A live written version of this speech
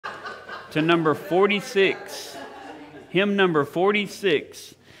to number 46. Hymn number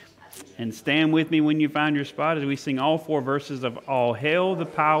 46. And stand with me when you find your spot as we sing all 4 verses of All Hail the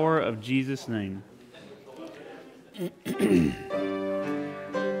Power of Jesus' Name.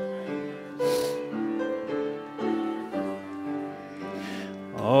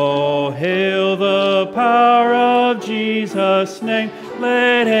 Oh, hail the power of Jesus' name.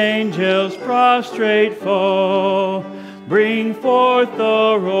 Let angels prostrate fall. Bring forth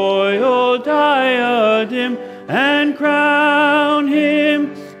the royal diadem and crown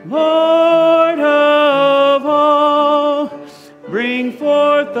him Lord of all. Bring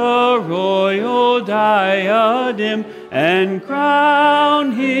forth the royal diadem and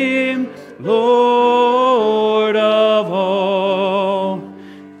crown him Lord of all.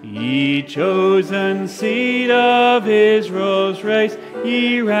 Ye chosen seed of Israel's race,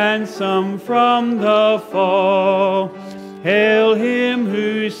 ye ransomed from the fall. Hail him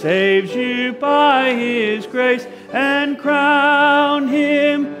who saves you by his grace, and crown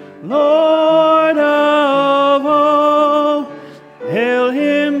him Lord of all. Hail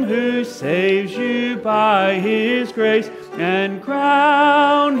him who saves you by his grace, and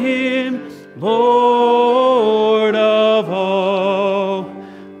crown him Lord of all.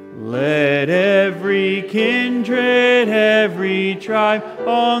 Let every kindred, every tribe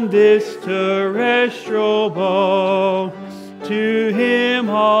on this terrestrial ball to him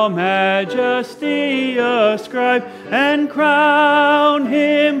all majesty ascribe, and crown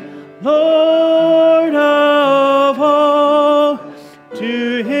him Lord of all.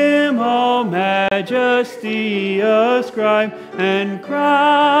 To him all majesty ascribe, and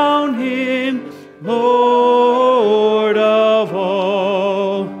crown him Lord of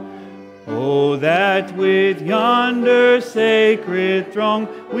all. Oh, that with yonder sacred throng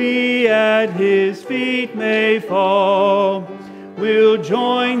we at his feet may fall. We'll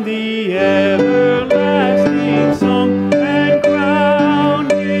join the everlasting song and crown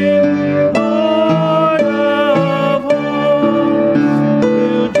him Lord of all.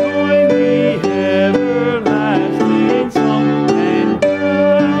 We'll join the everlasting song and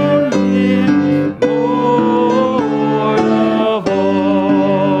crown him Lord of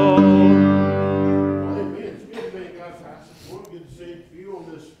all. Amen. It's good to be in God's house this morning. Good to see you on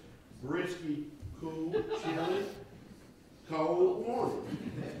this brisky, cool, chilly, cold morning.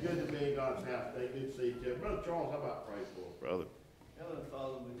 It's good to be in God's house today. Good to see you. Brother Charles, how about pray for us, brother? Heavenly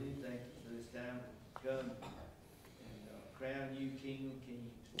Father, we do thank you for this time to come and crown you King of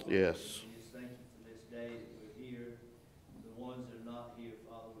Kings. Yes. We just thank you for this day that we're here. The ones that are not here,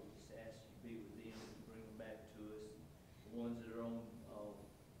 Father, we just ask you to be with them and bring them back to us. The ones that are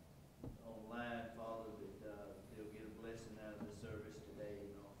online, Father, that they'll get a blessing out of the service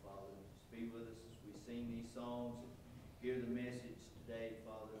today. Father, just be with us as we sing these songs and hear the message today,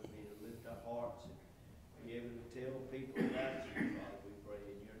 Father. Be to lift our hearts and be able to tell people about you, Father. We pray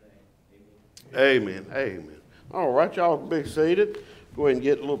in your name. Amen. Amen. Amen. All right, y'all be seated. Go ahead and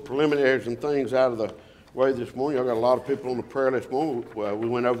get a little preliminaries and things out of the way this morning. Y'all got a lot of people on the prayer list morning. We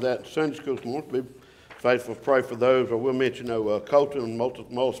went over that in Sunday school this morning. Be faithful to pray for those. I will mention, Colton and Multis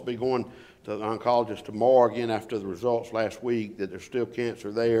will be going to the oncologist tomorrow again after the results last week, that there's still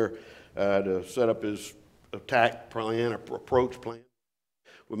cancer there, to set up his attack plan or approach plan.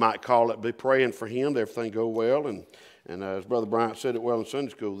 We might call it, be praying for him, that everything go well. And as Brother Bryant said it well in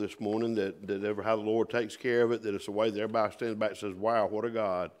Sunday school this morning, that ever how the Lord takes care of it, that it's a way that everybody stands back and says, wow, what a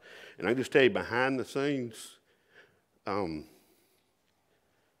God. And I just tell you, behind the scenes,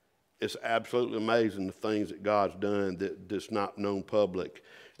 it's absolutely amazing the things that God's done that's not known public.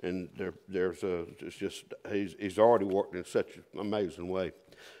 And it's just, he's already worked in such an amazing way.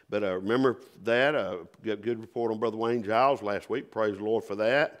 But remember that, got a good report on Brother Wayne Giles last week. Praise the Lord for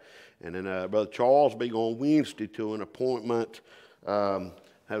that. And then Brother Charles will be going Wednesday to an appointment, have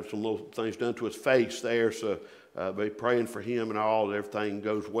some little things done to his face there. So be praying for him and all, that everything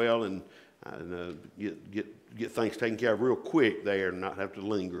goes well and get things taken care of real quick there and not have to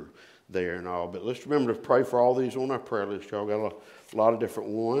linger there and all. But let's remember to pray for all these on our prayer list. Y'all got a lot of different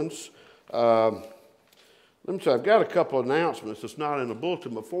ones. Let me say, I've got a couple of announcements that's not in the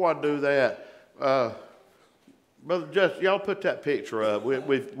bulletin. Before I do that, Brother Justin, y'all put that picture up.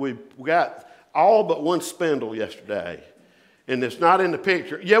 We got all but one spindle yesterday, and it's not in the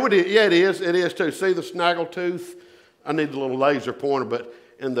picture. Yeah, it is. It is too. See the snaggle tooth? I need the little laser pointer, but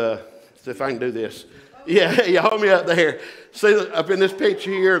see if I can do this. Yeah, hold me up there. See up in this picture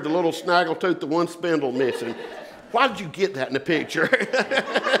here, the little snaggle tooth, the one spindle missing. Why did you get that in the picture?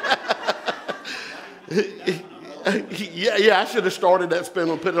 Yeah, I should have started that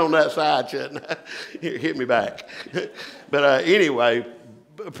spindle and put it on that side, shouldn't I? Hit me back. But anyway,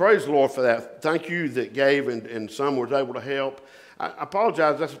 Praise the Lord for that. Thank you that gave and some was able to help. I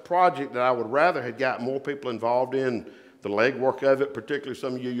apologize. That's a project that I would rather have got more people involved in the legwork of it, particularly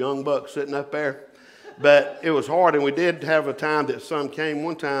some of you young bucks sitting up there. But it was hard, and we did have a time that some came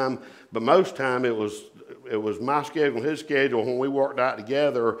one time, but most time it was my schedule and his schedule when we worked out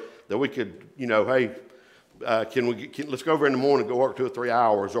together that we could, you know, hey, let's go over in the morning and go work 2 or 3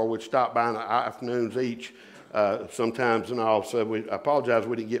 hours, or we'd stop by in the afternoons each sometimes and all. So I apologize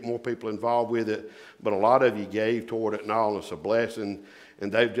we didn't get more people involved with it, but a lot of you gave toward it and all, and it's a blessing.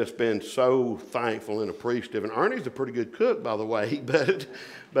 And they've just been so thankful and appreciative. And Ernie's a pretty good cook, by the way. But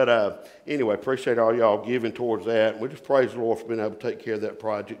anyway, appreciate all y'all giving towards that. And we just praise the Lord for being able to take care of that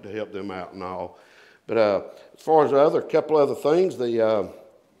project to help them out and all. But as far as a couple other things,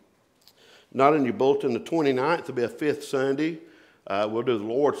 not in your bulletin, the 29th will be a 5th Sunday. We'll do the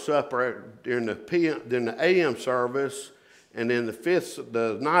Lord's Supper during the AM service. And then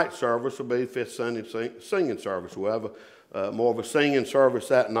the night service will be the 5th Sunday singing service. We'll have more of a singing service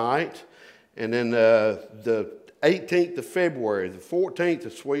that night. And then the 18th of February, the 14th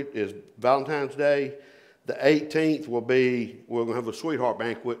is Valentine's Day. The 18th we're going to have a sweetheart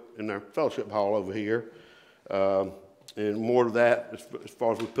banquet in our fellowship hall over here. And more of that, as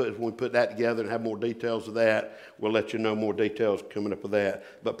far as when we put that together and have more details of that, we'll let you know more details coming up with that.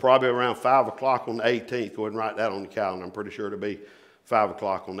 But probably around 5 o'clock on the 18th, go ahead and write that on the calendar. I'm pretty sure it'll be 5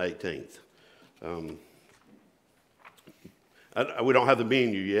 o'clock on the 18th. We don't have the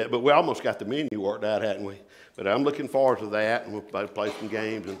menu yet, but we almost got the menu worked out, hadn't we? But I'm looking forward to that, and we'll play some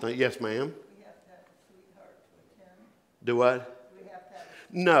games and things. Yes, ma'am? We have to have a sweetheart to attend. Do what? We have to have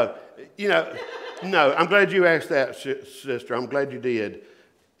No. You know, no, I'm glad you asked that, sister. I'm glad you did.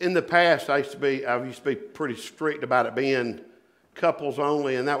 In the past, I used to be pretty strict about it being couples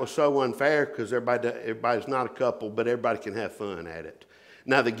only, and that was so unfair because everybody's not a couple, but everybody can have fun at it.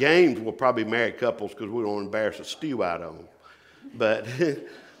 Now, the games will probably marry couples because we don't want to embarrass a stew out of them. But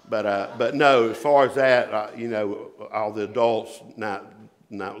no, as far as that, you know, all the adults,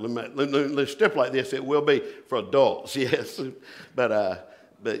 let's stipulate this, it will be for adults, yes. But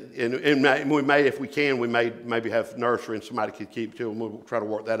we may, if we can, we may maybe have nursery and somebody could keep to them. We'll try to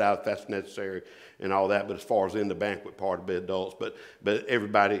work that out if that's necessary and all that. But as far as in the banquet part, it'll be adults. But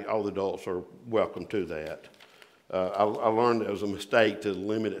everybody, all the adults are welcome to that. I learned it was a mistake to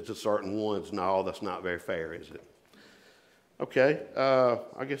limit it to certain ones. No, that's not very fair, is it? Okay,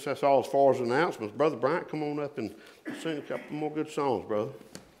 I guess that's all as far as announcements. Brother Bryant, come on up and sing a couple more good songs, brother.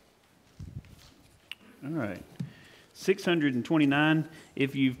 All right. 629,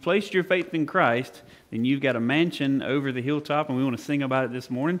 if you've placed your faith in Christ, then you've got a mansion over the hilltop, and we want to sing about it this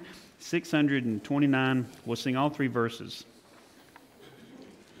morning. 629, we'll sing all 3 verses.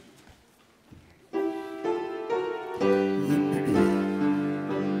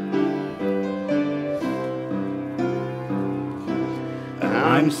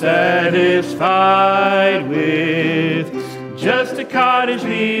 I'm satisfied with just a cottage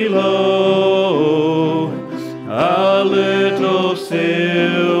below, a little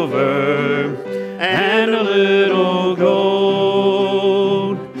silver and a little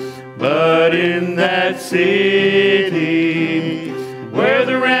gold. But in that city where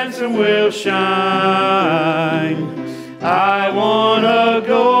the ransom will shine, I want a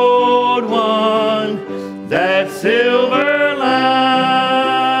gold one, that silver line.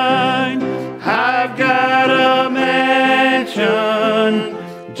 I've got a mansion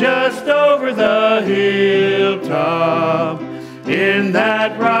just over the hilltop, in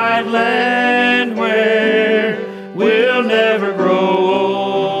that bright land where we'll never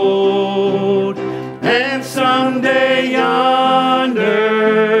grow old. And someday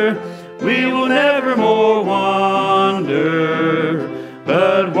yonder we will never more wander,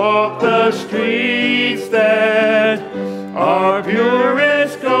 but walk the streets that are pure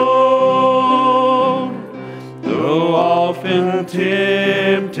as gold. Though often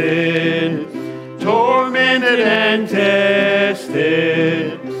tempted, tormented and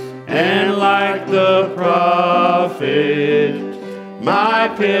tested, and like the prophet, my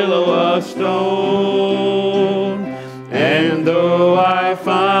pillow a stone. And though I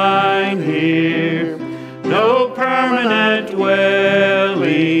find here no permanent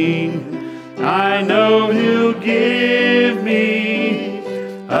dwelling, I know He'll give me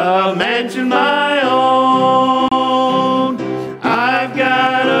a mansion my own. I've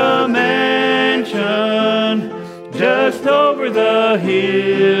got a mansion just over the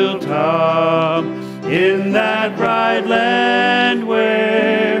hilltop, in that bright land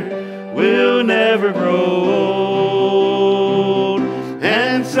where we'll never grow old.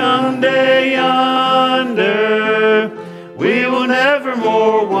 And someday yonder we will never more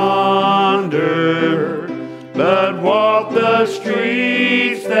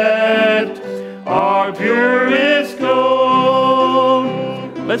are purest gold.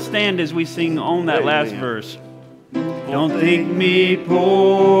 Let's stand as we sing on that last verse. Don't think me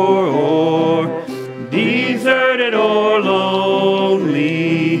poor or deserted or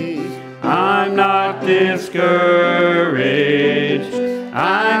lonely. I'm not discouraged.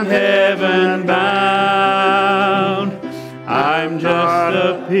 I'm heaven bound. I'm just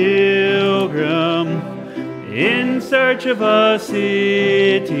a pilgrim in search of a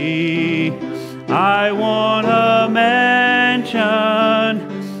city. I want a mansion,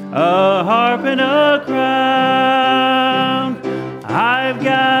 a harp and a crown. I've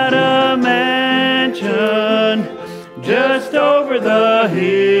got a mansion just over the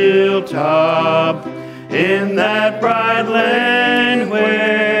hilltop in that bright land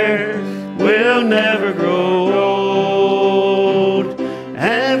where we'll never grow old.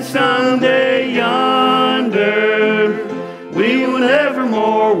 And someday yonder we will never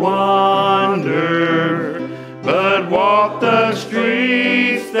more wander, but walk the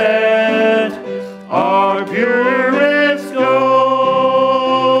streets that are purest gold.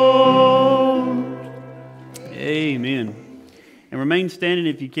 Amen. And remain standing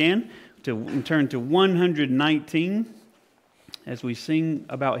if you can, to turn to 119 as we sing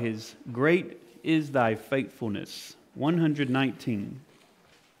about His great is thy faithfulness. 119.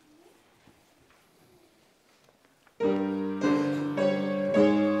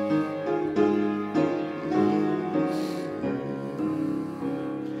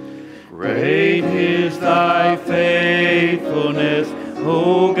 Great is thy faithfulness,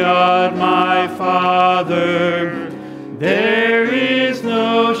 O God my Father. There is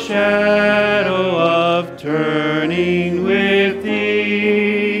no shadow of turning with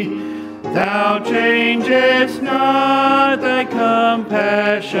thee. Thou changest not, thy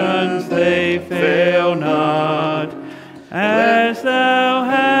compassions, they fail not. As thou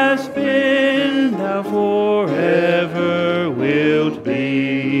hast been, thou forever wilt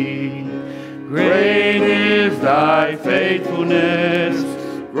be. Great is thy faithfulness,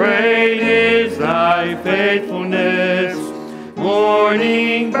 great is thy faithfulness.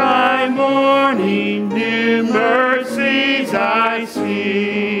 Morning by morning, new mercies I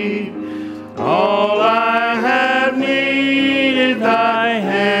see. All I have needed, thy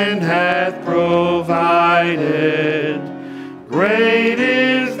hand hath provided. Great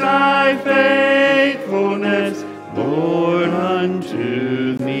is thy faithfulness, Lord,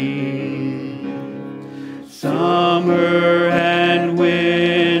 unto me. Summer and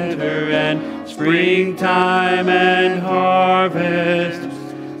winter and springtime and harvest,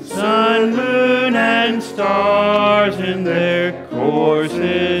 sun, moon, and stars in their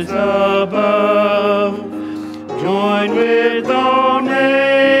courses above, join with all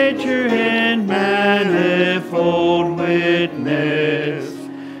nature in manifold witness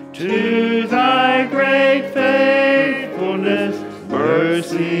to thy great faithfulness,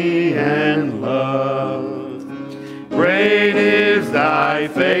 mercy, and love. Great is thy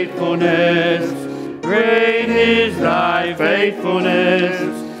faithfulness, great is thy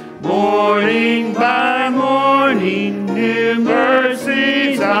faithfulness. Morning by morning, new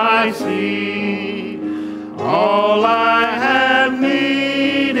mercies I see. All I have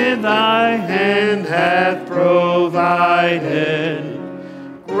needed, thy hand hath provided.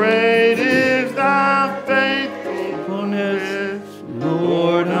 Great is thy faithfulness,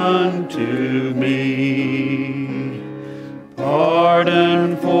 Lord, unto me.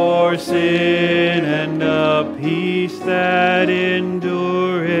 Pardon for sin and a peace that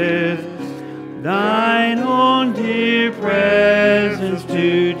endureth, thine own dear presence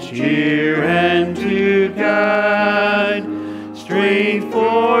to cheer and to guide, strength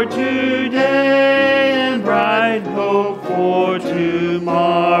for today and bright hope for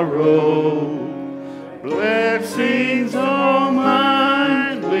tomorrow. Blessings all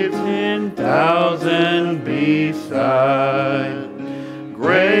mine with 10,000 beside.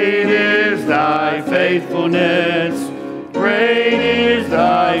 Great is thy faithfulness, great is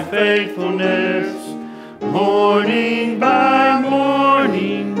thy faithfulness. Morning by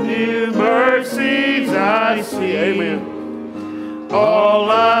morning, new mercies I see. Amen. All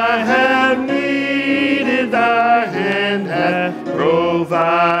I have needed, thy hand hath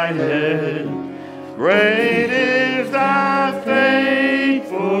provided. Great is thy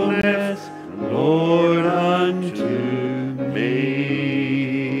faithfulness, Lord, unto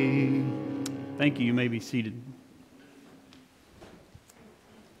me. Thank you. You may be seated.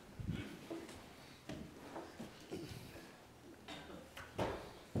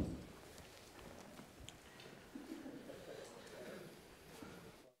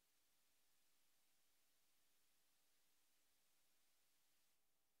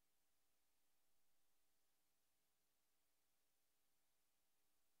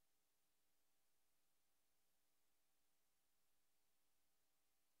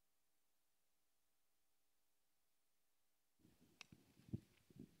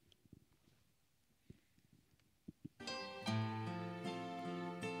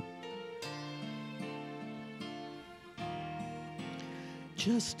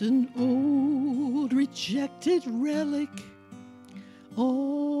 just an old rejected relic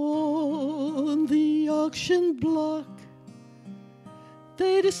on the auction block.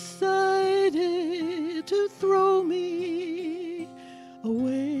 They decided to throw me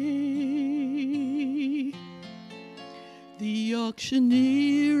away. The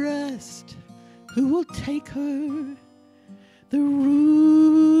auctioneer asked, "Who will take her?" The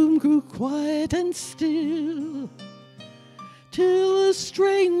room grew quiet and still, till a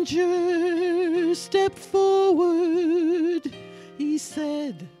stranger stepped forward. He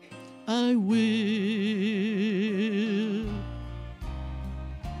said, "I will."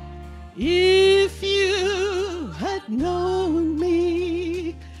 If you had known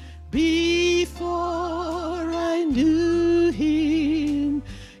me before I knew him,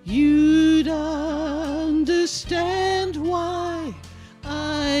 you'd understand why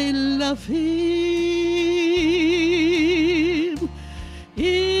I love him.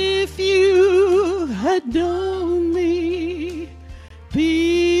 If you had known me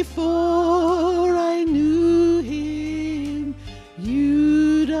before I knew him,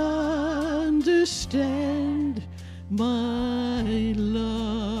 you'd understand my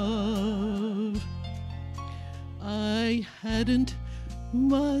love. I hadn't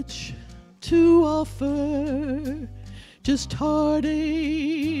much to offer, just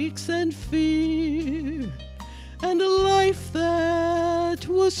heartaches and fear, and a life that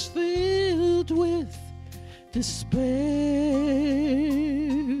was filled with despair.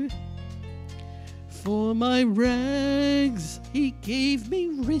 For my rags he gave me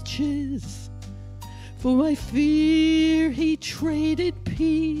riches, for my fear he traded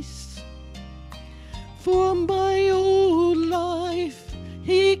peace, for my old life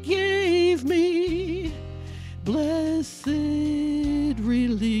he gave me blessed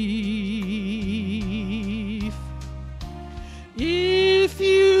relief. If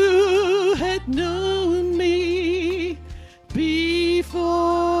you had known me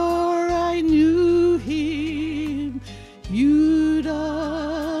before I knew him, you'd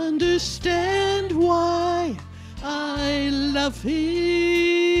understand why I love him.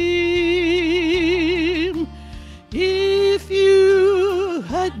 If you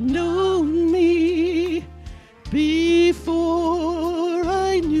had known me before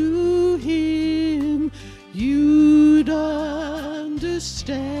I knew him, you'd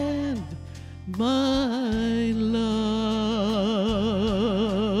understand my love.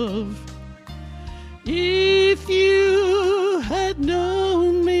 If you had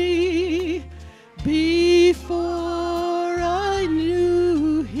known me before I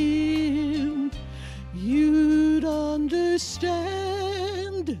knew him, you'd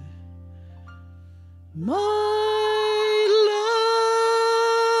understand my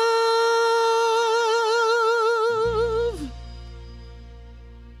love.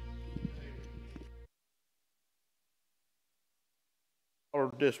 Or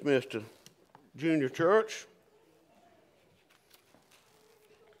dismissed to junior church.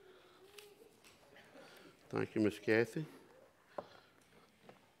 Thank you, Miss Kathy.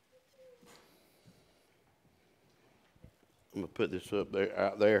 I'm gonna put this up there,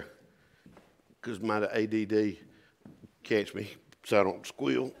 out there, because my ADD catch me so I don't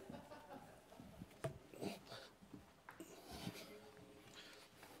squeal.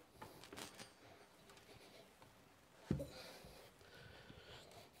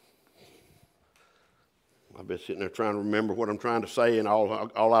 I've been sitting there trying to remember what I'm trying to say, and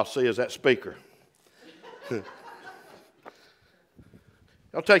all I'll see is that speaker.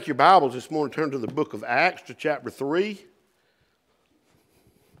 I'll take your Bibles this morning, turn to the book of Acts, to chapter 3.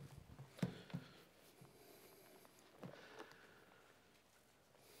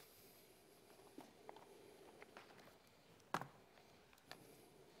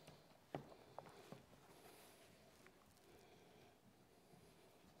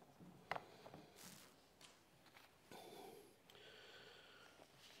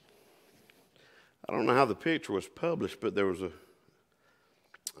 I don't know how the picture was published, but there was I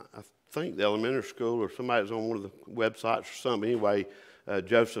think the elementary school or somebody was on one of the websites or something. Anyway,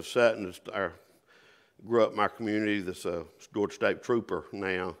 Joseph Sutton grew up in my community. This Georgia State Trooper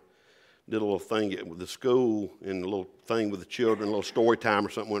now. Did a little thing with the school and a little thing with the children, a little story time or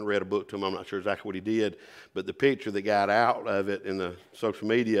something. Went and read a book to him. I'm not sure exactly what he did, but the picture that got out of it in the social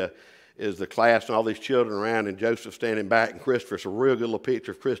media is the class and all these children around, and Joseph standing back, and Christopher. It's a real good little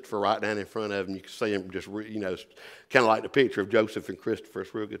picture of Christopher right down in front of him. You can see him just, kind of like the picture of Joseph and Christopher.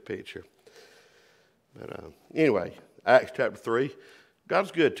 It's a real good picture. But anyway, Acts chapter 3.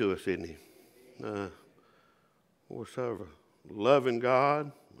 God's good to us, isn't he? We serve a loving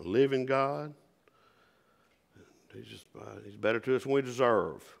God, a living God. He's better to us than we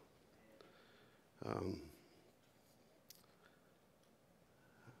deserve.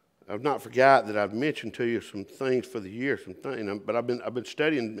 I've not forgot that I've mentioned to you some things for the year, but I've been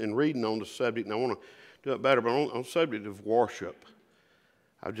studying and reading on the subject, and I want to do it better. But on the subject of worship,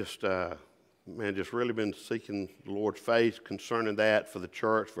 I've just really been seeking the Lord's face concerning that for the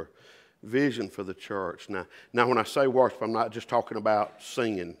church, for vision for the church. Now, when I say worship, I'm not just talking about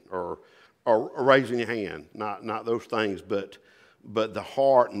singing or raising your hand, not those things, but the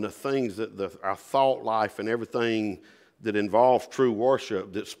heart and the things that our thought life and everything that involves true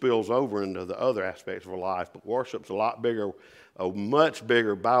worship that spills over into the other aspects of our life. But worship's a much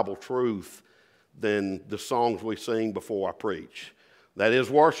bigger Bible truth than the songs we sing before I preach. That is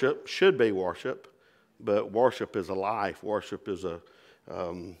worship, should be worship, but worship is a life. Worship is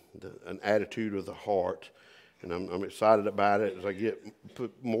an attitude of the heart. And I'm excited about it as I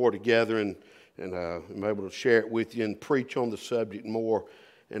put more together and I'm able to share it with you and preach on the subject more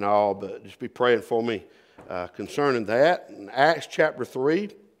and all. But just be praying for me concerning that. In Acts chapter 3,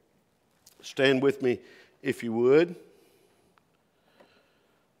 stand with me if you would.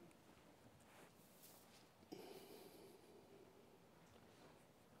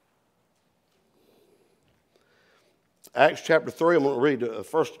 Acts chapter 3, I'm going to read the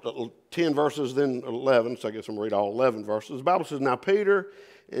first 10 verses, then 11, so I guess I'm going to read all 11 verses. The Bible says, Now Peter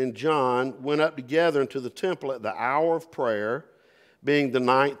and John went up together into the temple at the hour of prayer, being the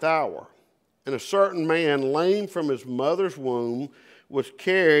 9th hour. And a certain man, lame from his mother's womb, was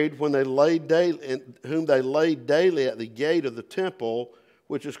carried whom they laid daily at the gate of the temple,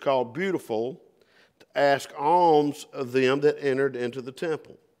 which is called Beautiful, to ask alms of them that entered into the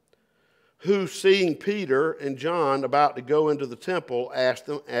temple. Who, seeing Peter and John about to go into the temple, asked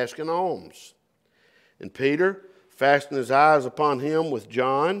them, asking alms. And Peter, fastening his eyes upon him with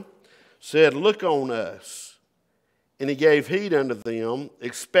John, said, Look on us. And he gave heed unto them,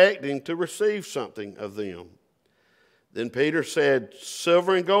 expecting to receive something of them. Then Peter said,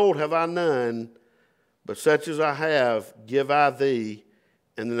 Silver and gold have I none, but such as I have give I thee.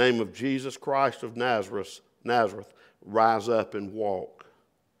 In the name of Jesus Christ of Nazareth, rise up and walk.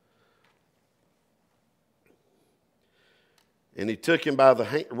 And he took him by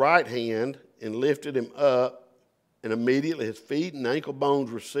the right hand and lifted him up, and immediately his feet and ankle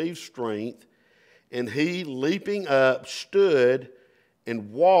bones received strength. And he, leaping up, stood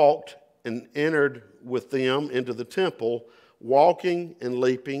and walked and entered with them into the temple, walking and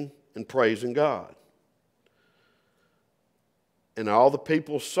leaping and praising God. And all the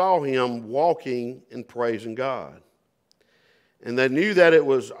people saw him walking and praising God. And they knew that it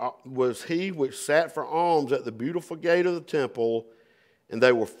was he which sat for alms at the beautiful gate of the temple, and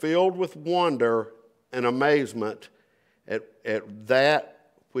they were filled with wonder and amazement at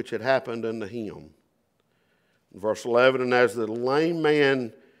that which had happened unto him. Verse 11, And as the lame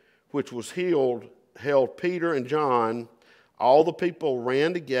man which was healed held Peter and John, all the people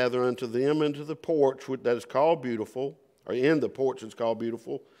ran together unto them into the porch that is called Beautiful, or in the porch that's called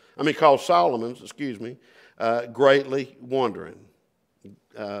Beautiful, called Solomon's, greatly wondering.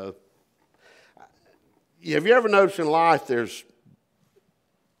 Have you ever noticed in life there's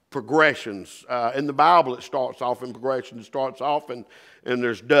progressions? In the Bible it starts off in progression. It starts off and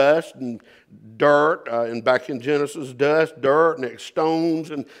there's dust and dirt, and back in Genesis, dust, dirt, and stones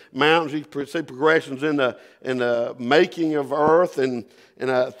and mountains. You see progressions in the making of earth, and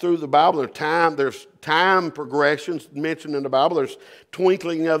through the Bible. There's time progressions mentioned in the Bible. There's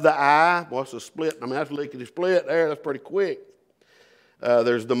twinkling of the eye. What's a split? That's a lickety split there. That's pretty quick.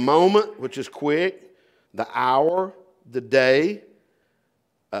 There's the moment, which is quick. The hour, the day.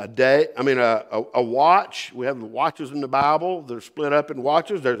 A watch. We have the watches in the Bible. They're split up in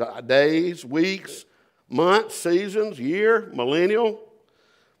watches. There's days, weeks, months, seasons, year, millennial,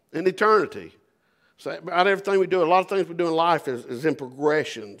 and eternity. So about everything we do, a lot of things we do in life is in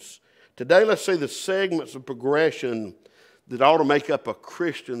progressions. Today, let's see the segments of progression that ought to make up a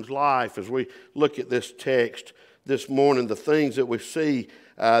Christian's life as we look at this text this morning, the things that we see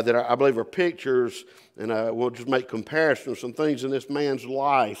that I believe are pictures, and we'll just make comparisons, some things in this man's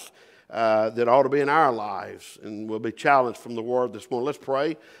life that ought to be in our lives, and we'll be challenged from the Word this morning. Let's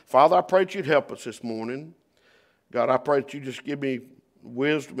pray. Father, I pray that you'd help us this morning. God, I pray that you just give me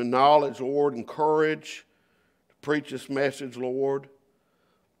wisdom and knowledge, Lord, and courage to preach this message, Lord.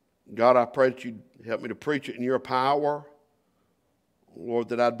 God, I pray that you'd help me to preach it in your power, Lord,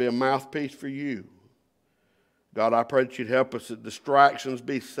 that I'd be a mouthpiece for you. God, I pray that you'd help us that distractions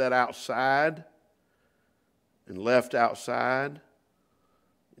be set outside and left outside.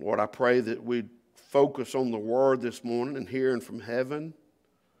 Lord, I pray that we'd focus on the Word this morning and hearing from heaven.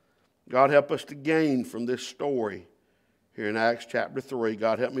 God, help us to gain from this story here in Acts chapter 3.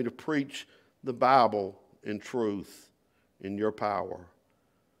 God, help me to preach the Bible in truth, in your power.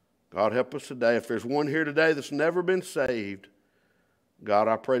 God, help us today. If there's one here today that's never been saved, God,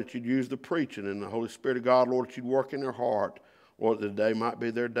 I pray that you'd use the preaching and the Holy Spirit of God, Lord, that you'd work in their heart. Lord, that today might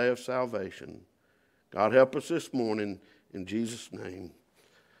be their day of salvation. God, help us this morning in Jesus' name.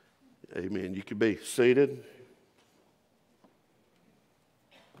 Amen. You can be seated.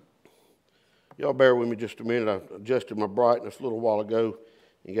 Y'all bear with me just a minute. I adjusted my brightness a little while ago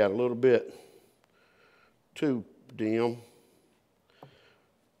and got a little bit too dim.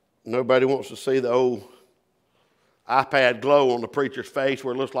 Nobody wants to see the old iPad glow on the preacher's face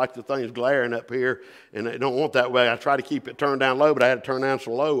where it looks like the thing's glaring up here, and they don't want that way. I try to keep it turned down low, but I had to turn down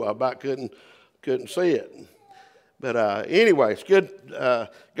so low I about couldn't see it. But anyway, it's good.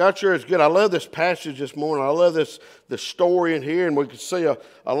 God sure is good. I love this passage this morning. I love this story in here, and we can see a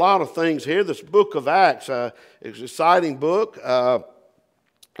lot of things here. This book of Acts is an exciting book.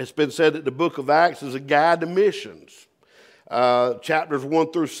 It's been said that the book of Acts is a guide to missions. Chapters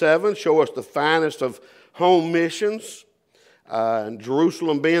 1 through 7 show us the finest of home missions, and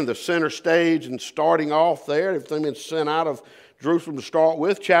Jerusalem being the center stage and starting off there, everything being sent out of Jerusalem to start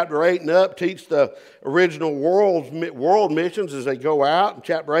with. Chapter 8 and up teach the original world missions as they go out. In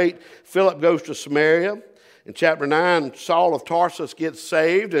chapter 8, Philip goes to Samaria. In chapter 9, Saul of Tarsus gets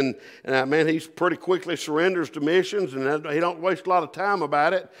saved, and man, he pretty quickly surrenders to missions, and he don't waste a lot of time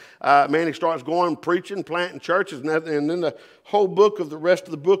about it. Man, he starts going, preaching, planting churches, and then the whole book of the rest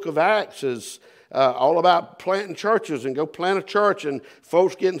of the book of Acts is all about planting churches, and go plant a church and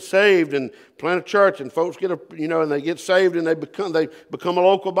folks getting saved, and plant a church and folks and they get saved and they become a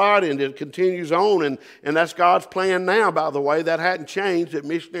local body, and it continues on, and that's God's plan now, by the way. That hadn't changed, that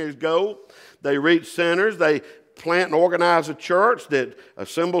missionaries go, they reach sinners, they plant and organize a church that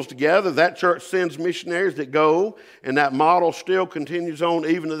assembles together. That church sends missionaries that go, and that model still continues on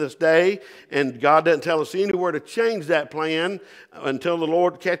even to this day. And God doesn't tell us anywhere to change that plan until the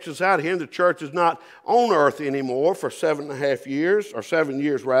Lord catches out here. The church is not on earth anymore for 7.5 years, or 7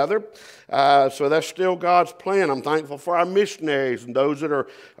 years rather. So that's still God's plan. I'm thankful for our missionaries and those that are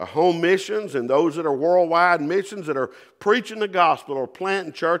home missions and those that are worldwide missions that are preaching the gospel or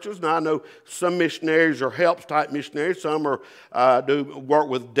planting churches. Now, I know some missionaries are helps type missionaries. Some are do work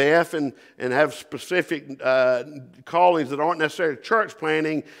with deaf and have specific callings that aren't necessarily church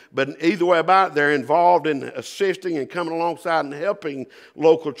planting, but either way about it, they're involved in assisting and coming alongside and helping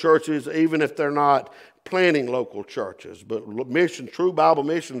local churches, even if they're not planting local churches. But true Bible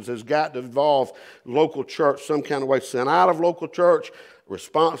missions has got to involve local church some kind of way, sent out of local church,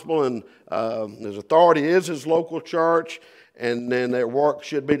 responsible, and his authority is his local church, and then their work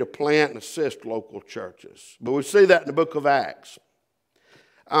should be to plant and assist local churches. But we see that in the book of Acts.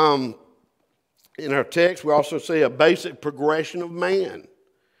 In our text, we also see a basic progression of man.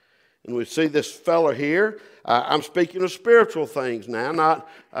 And we see this fella here. I'm speaking of spiritual things now,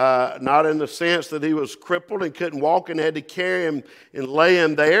 not in the sense that he was crippled and couldn't walk and had to carry him and lay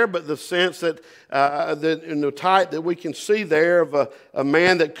him there, but the sense that, that in the type that we can see there of a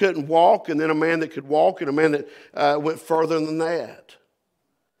man that couldn't walk, and then a man that could walk, and a man that went further than that.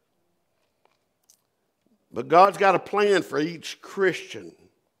 But God's got a plan for each Christian.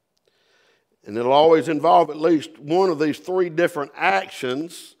 And it'll always involve at least one of these three different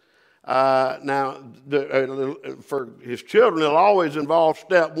actions. For his children, it'll always involve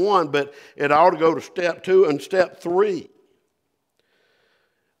step one, but it ought to go to step 2 and step 3.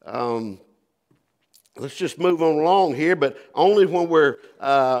 Let's just move on along here, but only when we're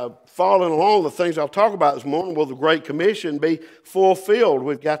following along the things I'll talk about this morning will the Great Commission be fulfilled.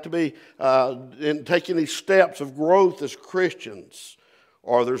 We've got to be taking these steps of growth as Christians,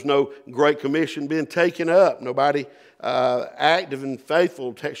 or there's no Great Commission being taken up. Nobody active and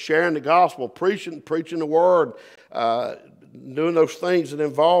faithful, sharing the gospel, preaching the word, doing those things that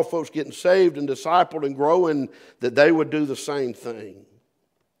involve folks getting saved and discipled and growing, that they would do the same thing.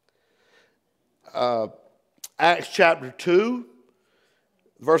 Acts chapter 2,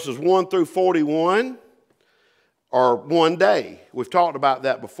 verses 1 through 41. Or one day. We've talked about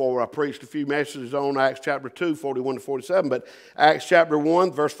that before. I preached a few messages on Acts chapter 2, 41 to 47. But Acts chapter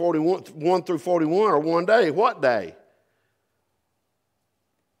 1, verse 1 through 41 are one day. What day?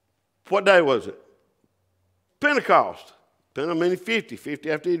 What day was it? Pentecost. 50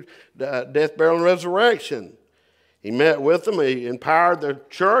 after death, burial, and resurrection. He met with them. He empowered the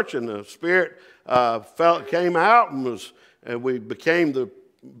church, and the Spirit came out, and we became the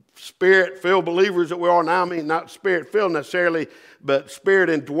Spirit-filled believers that we are now. I mean, not Spirit-filled necessarily, but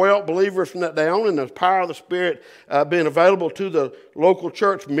Spirit-indwelt believers from that day on, and the power of the Spirit being available to the local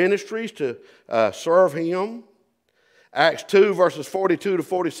church ministries to serve Him. Acts 2, verses 42 to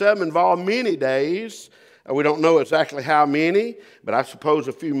 47 involve many days. We don't know exactly how many, but I suppose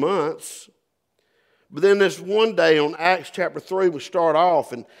a few months. But then this one day on Acts chapter 3, we start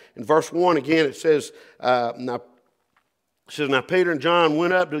off, and in verse 1 again it says, Now Peter and John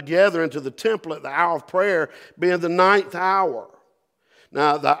went up together into the temple at the hour of prayer, being the 9th hour.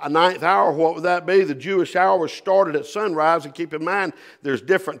 Now, the 9th hour, what would that be? The Jewish hour was started at sunrise, and keep in mind, there's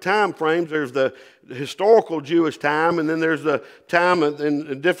different time frames. There's the historical Jewish time, and then there's the time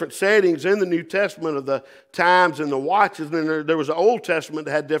in different settings in the New Testament of the times and the watches. And then there was the Old Testament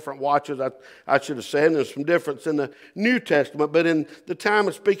that had different watches, I should have said, and there's some difference in the New Testament. But in the time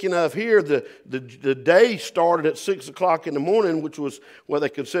I'm speaking of here, the day started at 6 o'clock in the morning, which was what they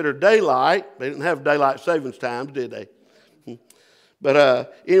considered daylight. They didn't have daylight savings times, did they?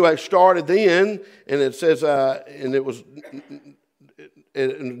 But anyway, it started then, and it says, and it was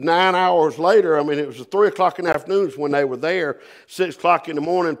 9 hours later. I mean, it was 3 o'clock in the afternoon is when they were there. 6 o'clock in the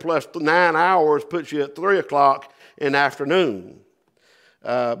morning plus 9 hours puts you at 3 o'clock in the afternoon.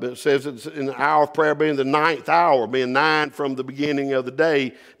 But it says it's in the hour of prayer being the 9th hour, being 9 from the beginning of the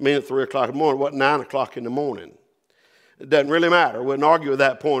day, meaning 3 o'clock in the morning. It wasn't 9 o'clock in the morning. It doesn't really matter. I wouldn't argue with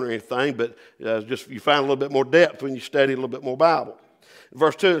that point or anything, but just you find a little bit more depth when you study a little bit more Bible.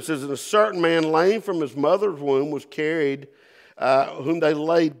 Verse 2, it says, And a certain man lame from his mother's womb was carried, whom they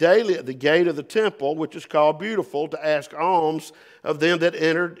laid daily at the gate of the temple, which is called Beautiful, to ask alms of them that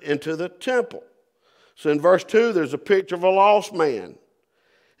entered into the temple. So in verse 2, there's a picture of a lost man.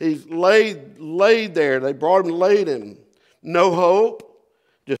 He's laid there. They brought him and laid him. No hope,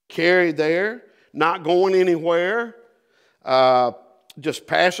 just carried there, not going anywhere, just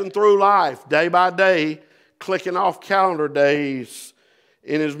passing through life day by day, clicking off calendar days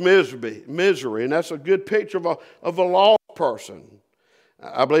in his misery. And that's a good picture of a lost person.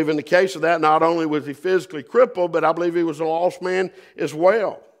 I believe in the case of that, not only was he physically crippled, but I believe he was a lost man as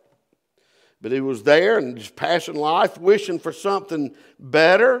well. But he was there and just passing life, wishing for something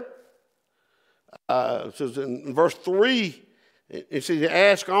better. It says in verse 3, it says,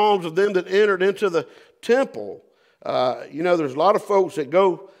 ask alms of them that entered into the temple. There's a lot of folks that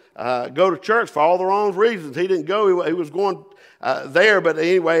go to church for all the wrong reasons. He didn't go. He was going there, but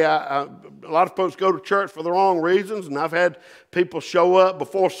anyway, a lot of folks go to church for the wrong reasons, and I've had people show up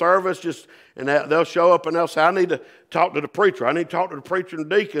before service and they'll show up and they'll say, I need to talk to the preacher. I need to talk to the preacher and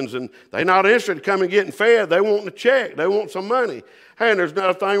deacons, and they're not interested in coming and getting fed. They want the check. They want some money. Hey, and there's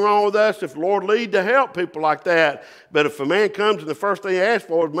nothing wrong with us if the Lord lead to help people like that. But if a man comes and the first thing he asks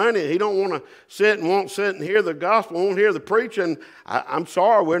for is money, he don't want to won't sit and hear the gospel, won't hear the preaching. I'm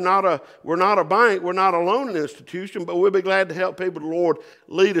sorry, we're not a bank, we're not a loaning institution, but we'll be glad to help people the Lord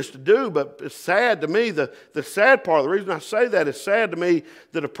lead us to do. But it's sad to me, the sad part, the reason I say that is sad to me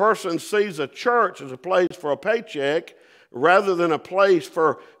that a person sees a church as a place for a paycheck rather than a place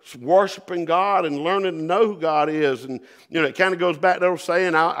for worshiping God and learning to know who God is. And, it kind of goes back to the old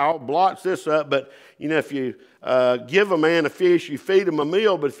saying, I'll blotch this up, but, if you give a man a fish, you feed him a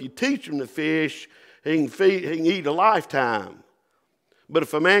meal, but if you teach him to fish, he can eat a lifetime. But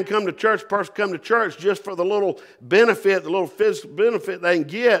if a man person come to church just for the little benefit, the little physical benefit they can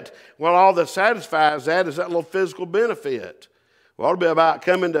get, well, all that satisfies that is that little physical benefit. Well, it ought to be about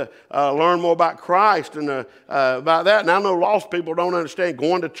coming to learn more about Christ and about that. And I know lost people don't understand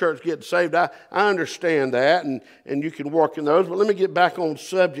going to church, getting saved. I understand that, and you can work in those. But let me get back on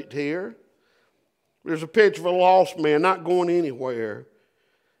subject here. There's a picture of a lost man not going anywhere.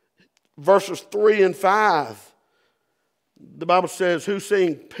 Verses 3 and 5, the Bible says, who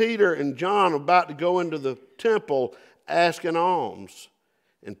seeing Peter and John about to go into the temple asking alms.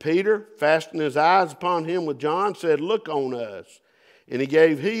 And Peter, fastening his eyes upon him with John, said, look on us. And he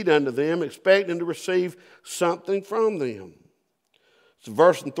gave heed unto them, expecting to receive something from them. So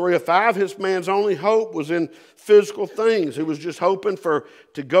verse 3 of 5, this man's only hope was in physical things. He was just hoping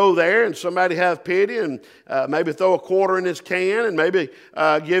to go there and somebody have pity and maybe throw a quarter in his can and maybe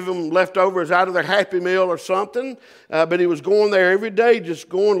give him leftovers out of their Happy Meal or something. But he was going there every day, just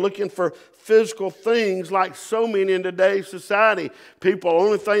going looking for physical things like so many in today's society. People, the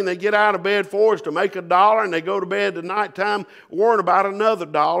only thing they get out of bed for is to make $1, and they go to bed at nighttime worrying about another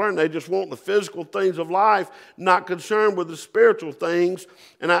 $1, and they just want the physical things of life, not concerned with the spiritual things things.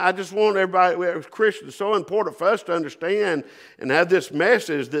 And I just want everybody, as Christians, it's so important for us to understand and have this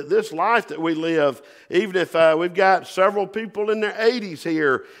message that this life that we live, even if we've got several people in their 80s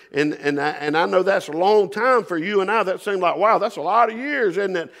here, and I know that's a long time for you and I. That seems like, wow, that's a lot of years,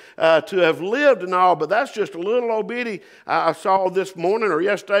 isn't it, to have lived and all, but that's just a little old bitty. I saw this morning or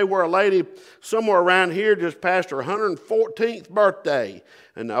yesterday where a lady somewhere around here just passed her 114th birthday.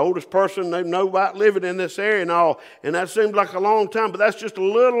 And the oldest person they know about living in this area and all. And that seems like a long time, but that's just a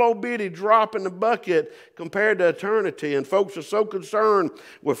little old bitty drop in the bucket compared to eternity. And folks are so concerned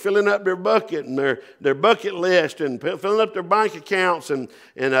with filling up their bucket and their bucket list and filling up their bank accounts and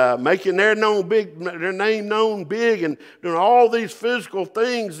making their name known big and doing all these physical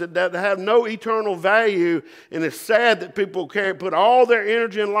things that have no eternal value. And it's sad that people can't put all their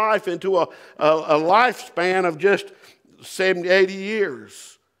energy and life into a lifespan of just 70, 80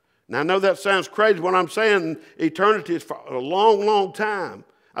 years. Now, I know that sounds crazy when I'm saying eternity is for a long, long time.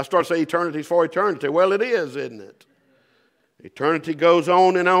 I start to say eternity is for eternity. Well, it is, isn't it? Eternity goes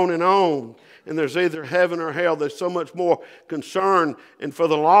on and on and on. And there's either heaven or hell. There's so much more concern. And for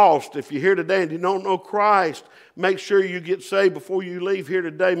the lost, if you're here today and you don't know Christ, make sure you get saved before you leave here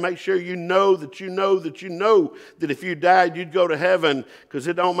today. Make sure you know that if you died, you'd go to heaven. Because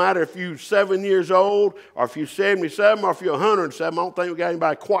it don't matter if you're 7 years old or if you're 77 or if you're 107. I don't think we got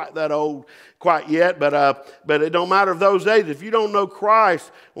anybody quite that old quite yet. But it don't matter of those ages. If you don't know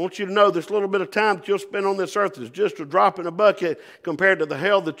Christ, I want you to know this little bit of time that you'll spend on this earth is just a drop in a bucket compared to the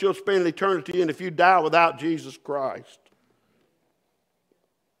hell that you'll spend eternity in if you die without Jesus Christ.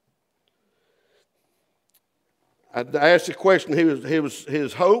 I asked the question,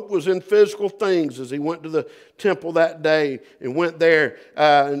 his hope was in physical things as he went to the temple that day and went there.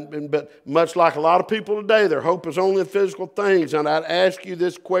 But much like a lot of people today, their hope is only in physical things. And I'd ask you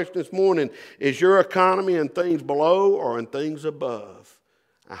this question this morning, is your economy in things below or in things above?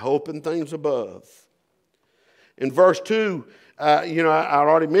 I hope in things above. In verse 2, I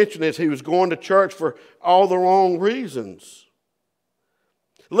already mentioned this, he was going to church for all the wrong reasons.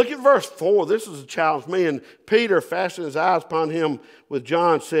 Look at verse 4. This is a challenge me. And Peter, fastening his eyes upon him with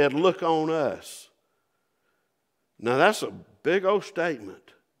John, said, "Look on us." Now that's a big old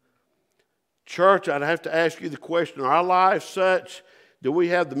statement. Church, I'd have to ask you the question, are our lives such, do we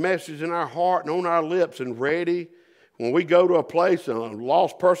have the message in our heart and on our lips and ready? When we go to a place and a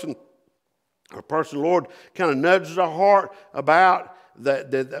lost person, or a person the Lord kind of nudges our heart about,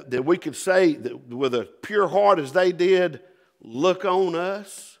 that we could say that with a pure heart as they did, look on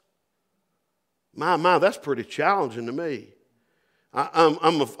us. My, that's pretty challenging to me.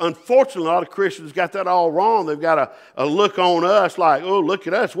 Unfortunately, a lot of Christians got that all wrong. They've got a look on us like, oh, look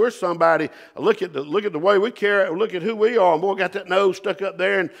at us, we're somebody. Look at the way we carry, look at who we are. And boy, got that nose stuck up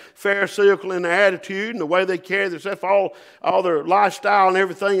there and Pharisaical in their attitude and the way they carry themselves, all their lifestyle and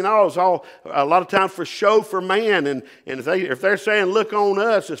everything and all is all a lot of times for show for man. And if they're saying look on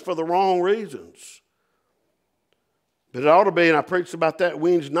us, it's for the wrong reasons. But it ought to be, and I preached about that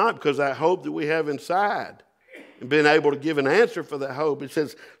Wednesday night because that hope that we have inside and being able to give an answer for that hope. It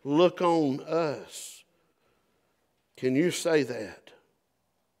says, look on us. Can you say that?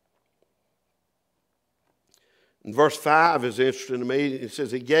 And verse 5 is interesting to me. It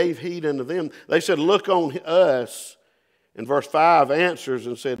says, he gave heed unto them. They said, look on us. And verse 5 answers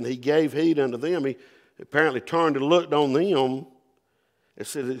and said, and he gave heed unto them. He apparently turned and looked on them. It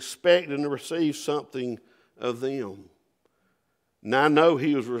said, expecting to receive something of them. Now I know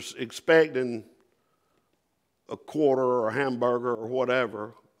he was expecting a quarter or a hamburger or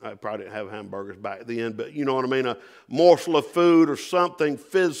whatever. I probably didn't have hamburgers back then, but you know what I mean, a morsel of food or something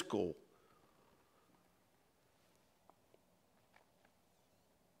physical.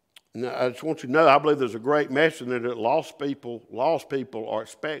 Now, I just want you to know, I believe there's a great message there that lost people are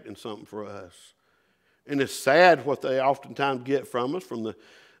expecting something for us. And it's sad what they oftentimes get from us, from the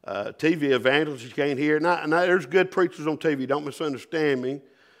TV evangelists. You can't hear. Now, there's good preachers on TV, don't misunderstand me,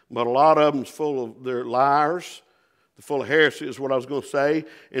 but a lot of them's full of, they're liars. They're full of heresy is what I was going to say.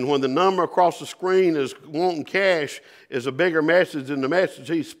 And when the number across the screen is wanting cash is a bigger message than the message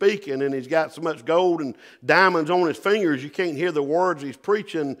he's speaking, and he's got so much gold and diamonds on his fingers, you can't hear the words he's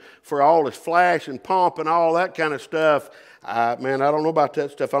preaching for all his flash and pomp and all that kind of stuff. Man, I don't know about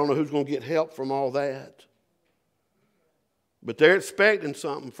that stuff. I don't know who's going to get help from all that. But they're expecting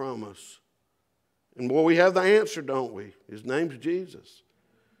something from us. And boy, we have the answer, don't we? His name's Jesus.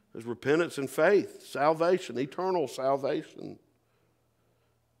 There's repentance and faith, salvation, eternal salvation.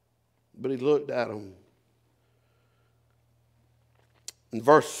 But he looked at them. In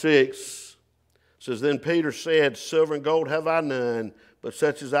verse 6, it says, then Peter said, silver and gold have I none, but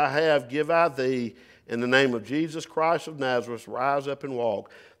such as I have give I thee. In the name of Jesus Christ of Nazareth, rise up and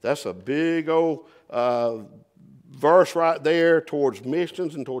walk. That's a big old verse right there towards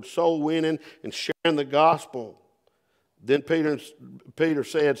missions and towards soul winning and sharing the gospel. Then Peter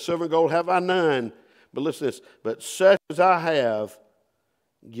said, silver and gold have I none, but listen to this, but such as I have,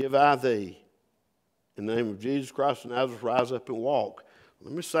 give I thee. In the name of Jesus Christ of Nazareth, rise up and walk.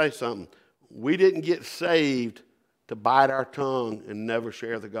 Let me say something. We didn't get saved to bite our tongue and never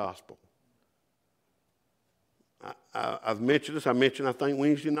share the gospel. I've mentioned this. I mentioned, I think,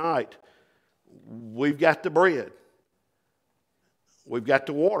 Wednesday night. We've got the bread. We've got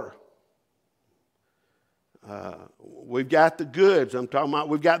the water. We've got the goods. I'm talking about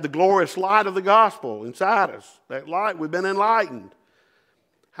we've got the glorious light of the gospel inside us. That light, we've been enlightened.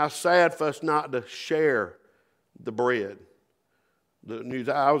 How sad for us not to share the bread. The news.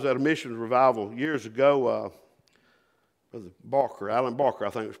 I was at a missions revival years ago. Brother Barker, Alan Barker, I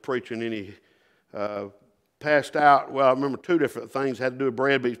think, was preaching, and he passed out. Well, I remember two different things had to do with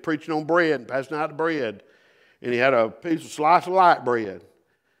bread, but he's preaching on bread and passing out the bread. And he had a slice of light bread.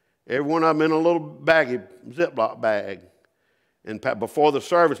 Every one of them in a little baggy Ziploc bag. And before the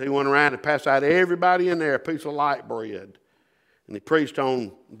service, he went around and passed out everybody in there a piece of light bread. And he preached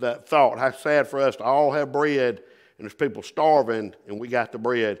on that thought, how sad for us to all have bread, and there's people starving, and we got the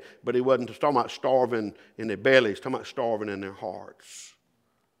bread. But he wasn't talking about starving in their bellies, talking about starving in their hearts.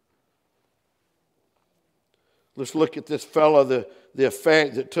 Let's look at this fellow, the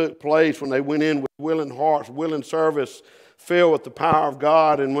effect that took place when they went in with willing hearts, willing service, filled with the power of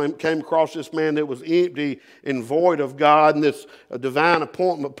God, and when came across this man that was empty and void of God, and this divine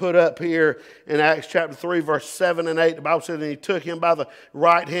appointment put up here in Acts chapter 3, verse 7 and 8, the Bible says, and he took him by the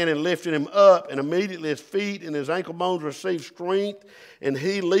right hand and lifted him up, and immediately his feet and his ankle bones received strength, and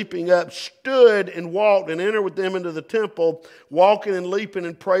he, leaping up, stood and walked and entered with them into the temple, walking and leaping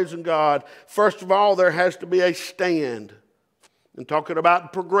and praising God. First of all, there has to be a stand. And talking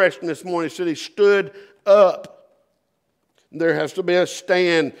about progression this morning, he said he stood up. There has to be a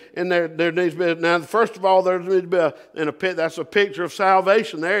stand, and there needs to be. Now, first of all, there needs to be that's a picture of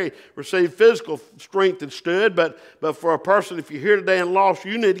salvation. There, he received physical strength and stood. But for a person, if you're here today and lost,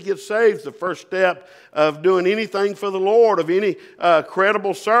 you need to get saved. It's the first step of doing anything for the Lord, of any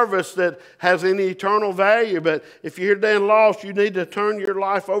credible service that has any eternal value. But if you're here today and lost, you need to turn your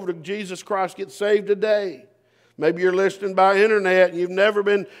life over to Jesus Christ. Get saved today. Maybe you're listening by internet and you've never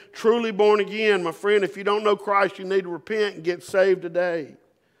been truly born again. My friend, if you don't know Christ, you need to repent and get saved today.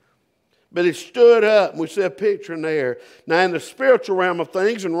 But he stood up, and we see a picture in there. Now, in the spiritual realm of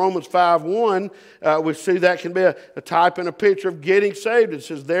things, in Romans 5:1, we see that can be a type and a picture of getting saved. It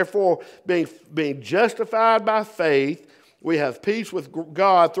says, therefore, being justified by faith, we have peace with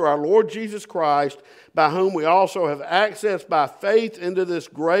God through our Lord Jesus Christ, by whom we also have access by faith into this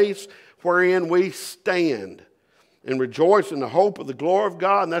grace wherein we stand, and rejoice in the hope of the glory of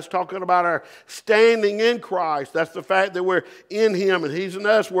God. And that's talking about our standing in Christ. That's the fact that we're in Him and He's in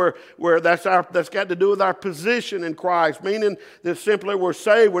us. Where that's got to do with our position in Christ, meaning that simply we're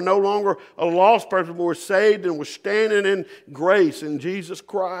saved. We're no longer a lost person, but we're saved and we're standing in grace in Jesus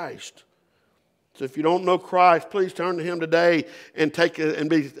Christ. So if you don't know Christ, please turn to Him today and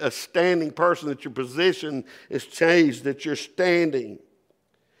be a standing person, that your position is changed, that you're standing.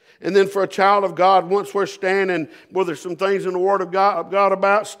 And then for a child of God, once we're standing, well, there's some things in the Word of God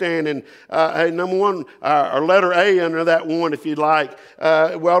about standing. Number one, or letter A under that one, if you'd like, we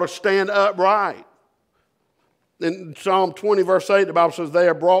ought to stand upright. In Psalm 20, verse 8, the Bible says, they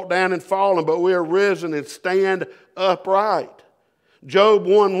are brought down and fallen, but we are risen and stand upright. Job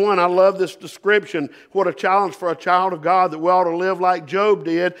 1:1, I love this description. What a challenge for a child of God, that we ought to live like Job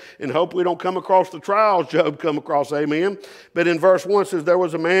did, and hope we don't come across the trials Job come across, amen. But in verse 1 it says, there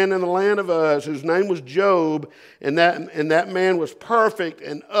was a man in the land of Uz whose name was Job, and that man was perfect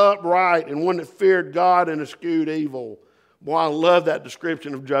and upright, and one that feared God and eschewed evil. Boy, I love that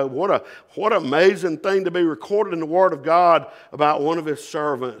description of Job. What an amazing thing to be recorded in the Word of God about one of His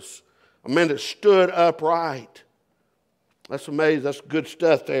servants, a man that stood upright. That's amazing. That's good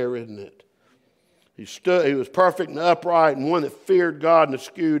stuff there, isn't it? He was perfect and upright, and one that feared God and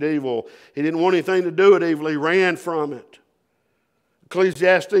eschewed evil. He didn't want anything to do with evil. He ran from it.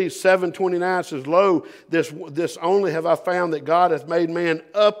 Ecclesiastes 7:29 says, lo, this only have I found, that God hath made man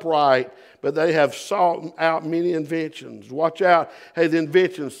upright, but they have sought out many inventions. Watch out. Hey, the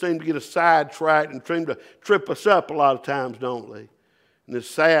inventions seem to get us sidetracked and seem to trip us up a lot of times, don't they? And it's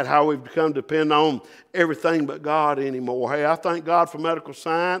sad how we've become dependent on everything but God anymore. Hey, I thank God for medical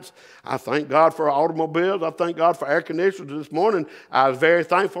science. I thank God for automobiles. I thank God for air conditioners. This morning, I was very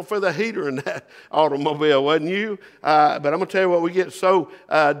thankful for the heater in that automobile, wasn't you? But I'm going to tell you what, we get so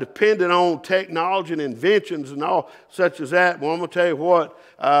dependent on technology and inventions and all such as that. Well, I'm going to tell you what,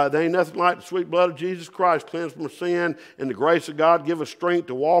 there ain't nothing like the sweet blood of Jesus Christ, cleansed from sin, and the grace of God give us strength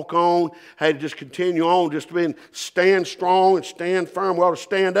to walk on. Hey, to just continue on, just to stand strong and stand firm. We ought to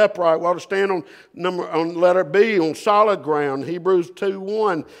stand upright. We ought to stand on letter B, on solid ground. Hebrews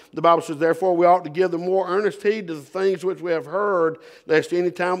 2:1, the Bible says, therefore we ought to give the more earnest heed to the things which we have heard, lest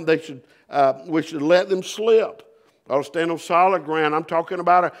any time we should let them slip. I ought to stand on solid ground. I'm talking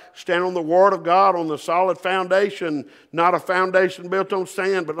about stand on the Word of God, on the solid foundation, not a foundation built on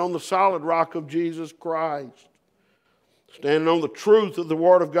sand, but on the solid rock of Jesus Christ. Standing on the truth of the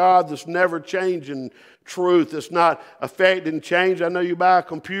Word of God, this never-changing truth. It's not affected and changed. I know you buy a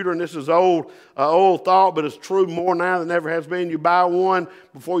computer, and this is old thought, but it's true more now than ever has been. You buy one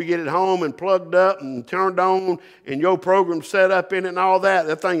before you get it home and plugged up and turned on, and your program set up in it and all that.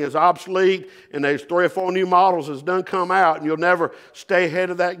 That thing is obsolete, and there's 3 or 4 new models that's done come out, and you'll never stay ahead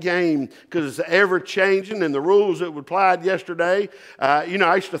of that game because it's ever-changing, and the rules that were applied yesterday. I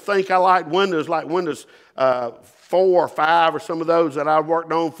used to think I liked Windows, like Windows 4 or 5 or some of those that I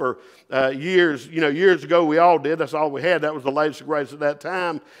worked on for years. Years ago we all did. That's all we had. That was the latest and greatest at that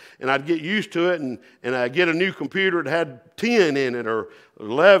time. And I'd get used to it, and I'd get a new computer that had 10 in it or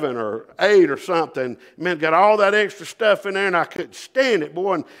 11 or 8 or something. Man, got all that extra stuff in there, and I couldn't stand it,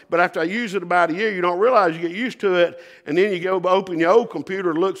 boy. But after I use it about a year, you don't realize you get used to it, and then you go open your old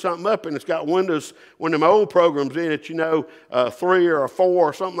computer to look something up, and it's got Windows, one of them old programs in it, 3 or 4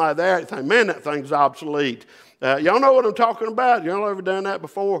 or something like that. You think, man, that thing's obsolete. Y'all know what I'm talking about? Y'all ever done that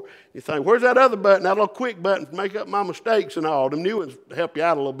before? You think, where's that other button, that little quick button to make up my mistakes and all? Them new ones help you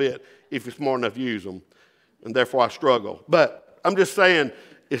out a little bit if you're smart enough to use them. And therefore I struggle. But I'm just saying,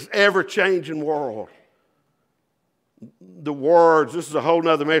 it's ever-changing world. The words, this is a whole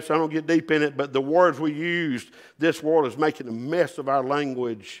nother mess. I don't get deep in it, but the words we used, this world is making a mess of our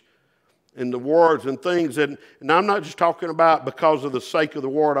language. And the words and things, and I'm not just talking about because of the sake of the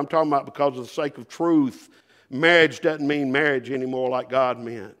word. I'm talking about because of the sake of truth. Marriage doesn't mean marriage anymore like God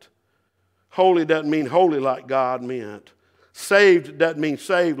meant. Holy doesn't mean holy like God meant. Saved doesn't mean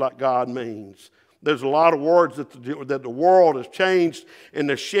saved like God means. There's a lot of words that the world has changed, and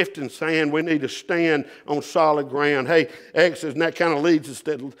they're shifting, saying we need to stand on solid ground. Hey, Exodus, and that kind of leads us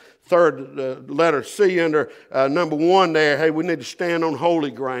to the third letter C under number 1 there. Hey, we need to stand on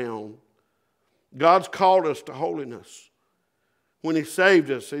holy ground. God's called us to holiness. When He saved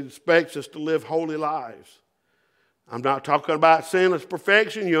us, He expects us to live holy lives. I'm not talking about sinless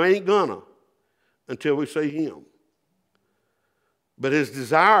perfection. You ain't gonna until we see Him. But His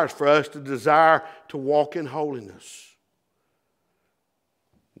desire is for us to desire to walk in holiness.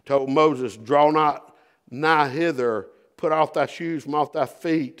 He told Moses, draw not nigh hither, put off thy shoes from off thy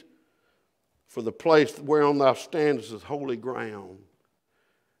feet, for the place whereon thou standest is holy ground.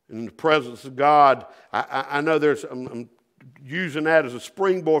 And in the presence of God, I know I'm using that as a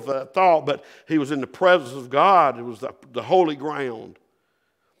springboard for that thought, but he was in the presence of God. It was the holy ground.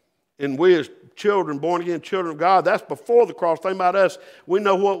 And we as children, born again children of God, that's before the cross. Think about us. We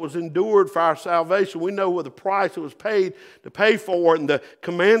know what was endured for our salvation. We know what the price that was paid to pay for it, and the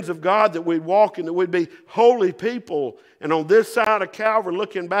commands of God that we'd walk in, that we'd be holy people. And on this side of Calvary,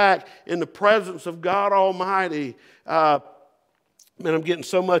 looking back in the presence of God Almighty, man, I'm getting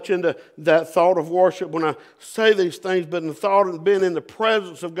so much into that thought of worship when I say these things, but in the thought of being in the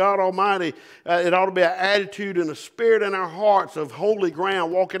presence of God Almighty, it ought to be an attitude and a spirit in our hearts of holy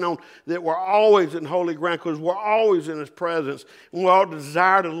ground, walking on that we're always in holy ground because we're always in His presence. And we ought to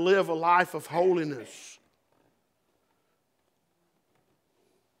desire to live a life of holiness.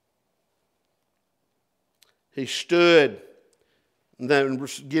 He stood. Then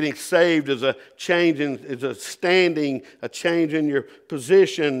getting saved is a change is a standing, a change in your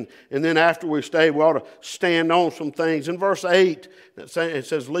position. And then after we stay, we ought to stand on some things. In verse 8, it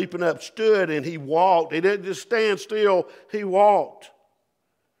says, leaping up, stood, and he walked. He didn't just stand still, he walked.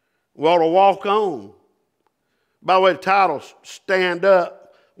 We ought to walk on. By the way, the title, Stand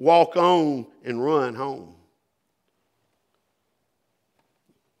Up, Walk On, and Run Home.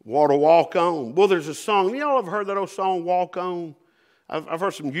 We ought to walk on. Well, there's a song. Y'all ever heard that old song, Walk On? I've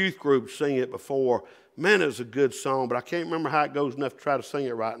heard some youth groups sing it before. Man, it's a good song, but I can't remember how it goes enough to try to sing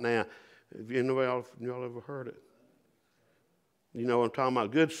it right now. Have y'all ever heard it? You know what I'm talking about? A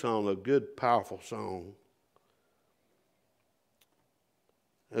good song, a good, powerful song.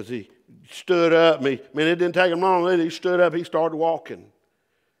 As he stood up, it didn't take him long. He stood up, he started walking.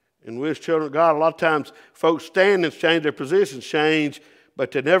 And we as children of God, a lot of times folks standings change, their positions change,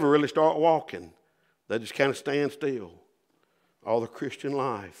 but they never really start walking. They just kind of stand still all their Christian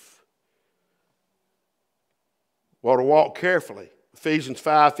life. We ought to walk carefully. Ephesians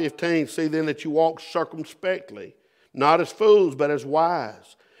 5:15, see then that you walk circumspectly, not as fools, but as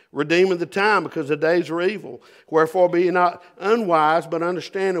wise, redeeming the time because the days are evil. Wherefore be ye not unwise, but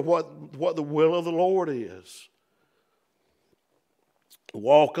understanding what the will of the Lord is.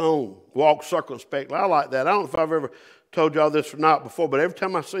 Walk on, walk circumspectly. I like that. I don't know if I've ever told y'all this or not before, but every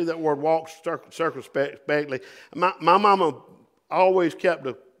time I see that word walk circumspectly, my mama always kept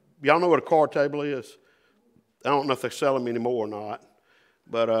y'all know what a card table is? I don't know if they sell them anymore or not,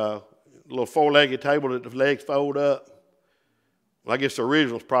 but a little four-legged table that the legs fold up. Well, I guess the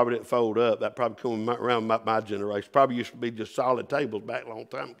originals probably didn't fold up. That probably came around my generation. Probably used to be just solid tables back a long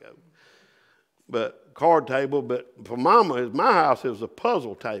time ago. But card table, but for Mama, in my house, it was a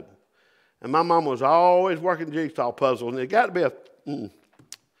puzzle table. And my mama was always working jigsaw puzzles, and it got to be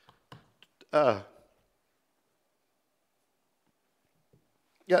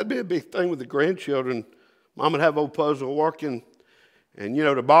a big thing with the grandchildren. Mom would have old puzzle working, and you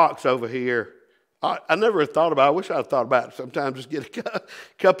know the box over here. I never thought about it. I wish I'd thought about it. Sometimes just get a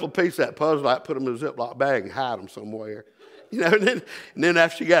couple of pieces of that puzzle, I'd put them in a Ziploc bag and hide them somewhere. You know, and then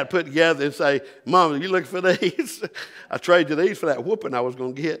after she got it put together and say, Mom, are you looking for these? I traded these for that whooping I was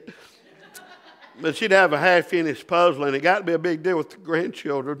going to get. But she'd have a half-finished puzzle, and it got to be a big deal with the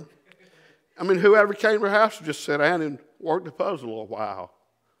grandchildren. I mean, whoever came to her house would just sit down and work the puzzle a while.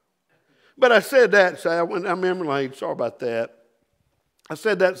 But I said that to say, I went down memory lane. Sorry about that. I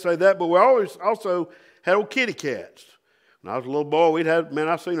said that to say that, but we always also had old kitty cats. When I was a little boy,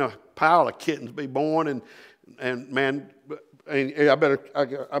 I seen a pile of kittens be born, and I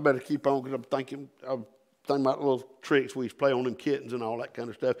better keep on because I'm thinking about little tricks we used to play on them kittens and all that kind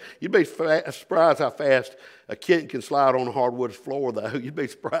of stuff. You'd be surprised how fast a kitten can slide on a hardwood floor, though. You'd be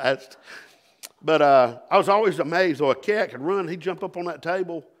surprised. But I was always amazed, though a cat could run, he'd jump up on that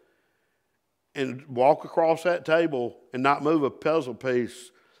table and walk across that table and not move a puzzle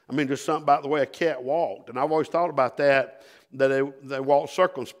piece. I mean, just something about the way a cat walked. And I've always thought about that they walked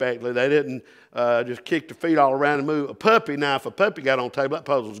circumspectly. They didn't just kick their feet all around and move. A puppy, now, if a puppy got on the table, that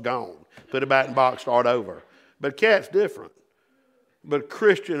puzzle's gone. Put it back in the box, start over. But a cat's different. But a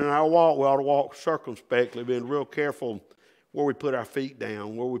Christian in our walk, we ought to walk circumspectly, being real careful where we put our feet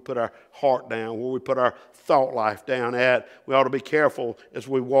down, where we put our heart down, where we put our thought life down at. We ought to be careful as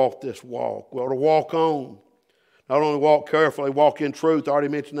we walk this walk. We ought to walk on. Not only walk carefully, walk in truth. I already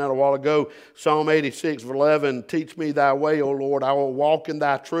mentioned that a while ago. Psalm 86:11, teach me thy way, O Lord. I will walk in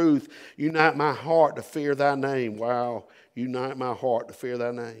thy truth. Unite my heart to fear thy name. Wow. Unite my heart to fear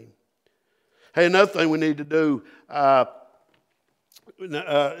thy name. Hey, another thing we need to do, let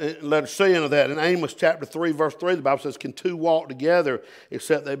us see into that. In Amos chapter 3, verse 3, the Bible says, can two walk together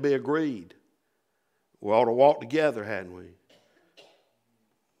except they be agreed? We ought to walk together, hadn't we?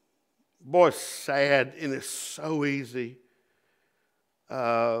 Boy, it's sad, and it's so easy.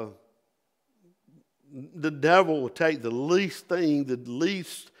 The devil will take the least thing, the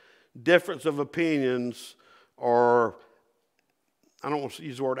least difference of opinions, or I don't want to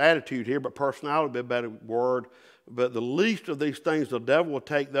use the word attitude here, but personality would be a better word. But the least of these things, the devil will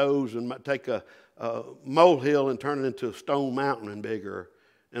take those and take a molehill and turn it into a stone mountain and bigger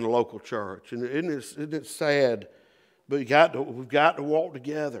in a local church. And isn't it sad? But we've got to walk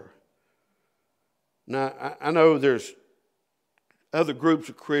together. Now, I know there's other groups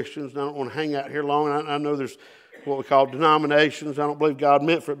of Christians, and I don't want to hang out here long. I know there's what we call denominations. I don't believe God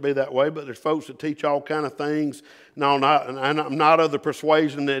meant for it to be that way, but there's folks that teach all kind of things. No, and I'm not of the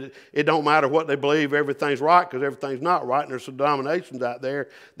persuasion that it don't matter what they believe, everything's right, because everything's not right, and there's some denominations out there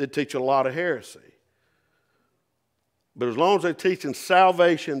that teach a lot of heresy. But as long as they're teaching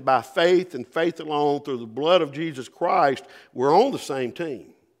salvation by faith and faith alone through the blood of Jesus Christ, we're on the same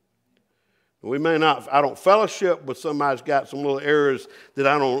team. We may not, I don't fellowship with somebody who's got some little errors that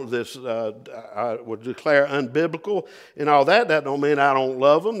I would declare unbiblical and all that. That don't mean I don't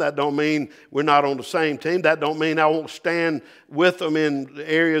love them. That don't mean we're not on the same team. That don't mean I won't stand with them in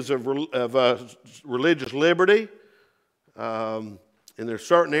the areas of religious liberty. And there's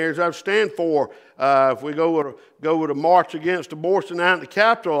certain areas I stand for. If we go with a march against abortion out in the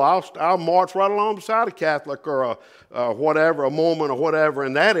Capitol, I'll march right along beside a Catholic or a Mormon or whatever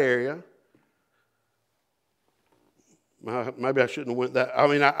in that area. Maybe I shouldn't have went that. I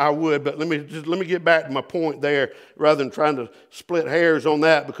mean, I would, but let me get back to my point there, rather than trying to split hairs on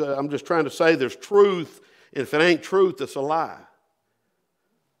that, because I'm just trying to say there's truth, and if it ain't truth, it's a lie.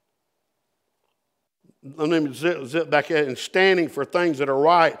 let me zip back at it. And standing for things that are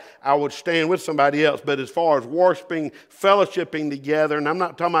right, I would stand with somebody else. But as far as worshiping, fellowshipping together, and I'm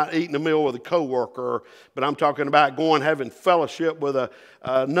not talking about eating a meal with a coworker, but I'm talking about going having fellowship with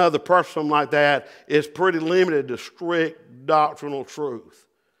another person like that, is pretty limited to strict doctrinal truth.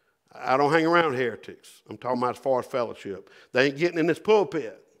 I don't hang around heretics. I'm talking about as far as fellowship. They ain't getting in this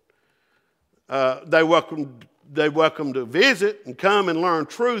pulpit. They welcome to visit and come and learn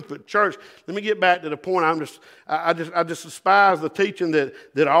truth. But church, let me get back to the point. I just despise the teaching that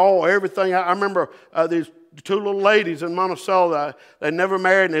everything. I remember these two little ladies in Monticello. They never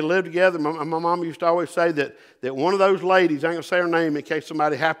married and they lived together. My mom used to always say that one of those ladies, I ain't gonna say her name in case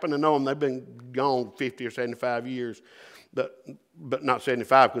somebody happened to know them. They've been gone 50 or 75 years, but not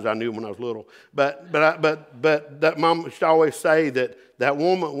 75 because I knew them when I was little. But that mom used to always say that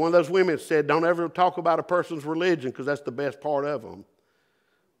woman, one of those women said, don't ever talk about a person's religion because that's the best part of them.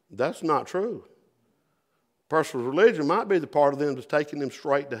 That's not true. A person's religion might be the part of them that's taking them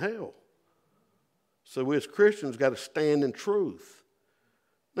straight to hell. So we as Christians got to stand in truth.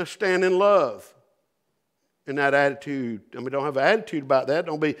 Let's stand in love in that attitude. And we don't have an attitude about that.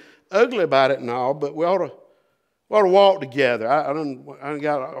 Don't be ugly about it and all, but we ought to walk together. I done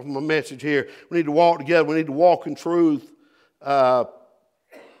got off my message here. We need to walk together. We need to walk in truth.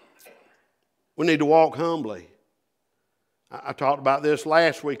 We need to walk humbly. I talked about this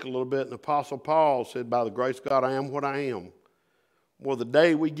last week a little bit, and the Apostle Paul said, by the grace of God, I am what I am. Well, the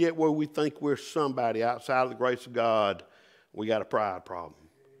day we get where we think we're somebody outside of the grace of God, we got a pride problem.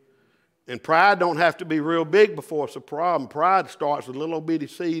 And pride don't have to be real big before it's a problem. Pride starts with a little bitty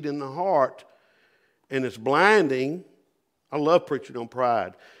seed in the heart, and it's blinding. I love preaching on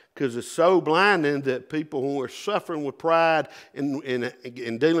pride because it's so blinding that people who are suffering with pride and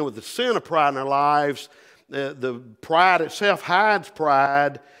dealing with the sin of pride in their lives, the pride itself hides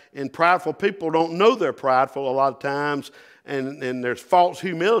pride, and prideful people don't know they're prideful a lot of times, and there's false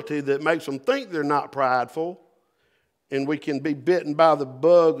humility that makes them think they're not prideful, and we can be bitten by the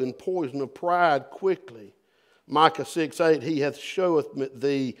bug and poison of pride quickly. Micah 6:8, he hath showeth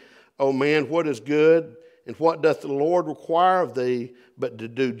thee, O man, what is good, and what doth the Lord require of thee, but to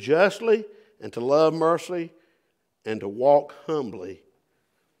do justly, and to love mercy, and to walk humbly.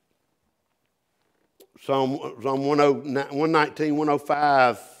 Psalm 119,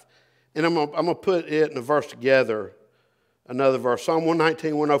 105, and I'm going to put it in a verse together, another verse. Psalm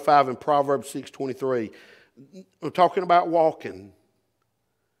 119, 105, and Proverbs 6:23. We're talking about walking,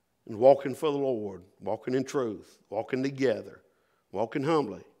 and walking for the Lord, walking in truth, walking together, walking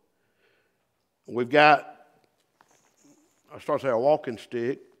humbly. We've got, I start to say a walking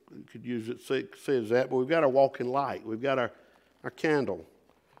stick. You could use it, says that, but we've got a walking light. We've got our candle.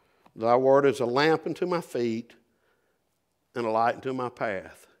 Thy word is a lamp unto my feet and a light unto my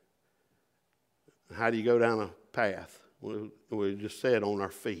path. How do you go down a path? We just said on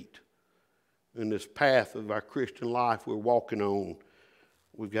our feet. In this path of our Christian life we're walking on,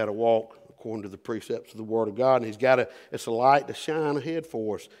 we've got to walk according to the precepts of the Word of God. And it's a light to shine ahead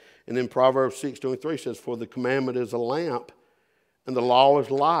for us. And then Proverbs 6:23 says, for the commandment is a lamp, and the law is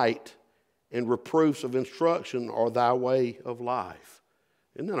light, and reproofs of instruction are thy way of life.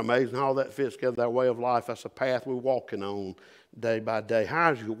 Isn't that amazing how all that fits together, that way of life? That's a path we're walking on day by day.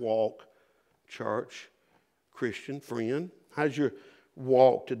 How's your walk, church, Christian, friend? How's your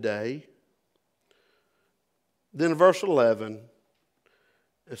walk today? Then in verse 11,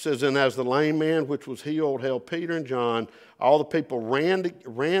 it says, and as the lame man which was healed held Peter and John, all the people ran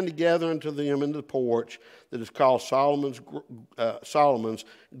together unto them into the porch that is called Solomon's,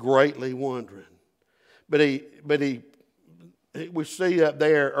 greatly wondering. But we see up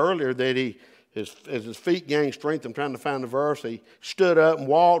there earlier that as his feet gained strength, I'm trying to find the verse, he stood up and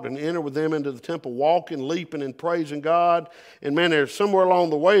walked and entered with them into the temple, walking, leaping, and praising God. And man, there's somewhere along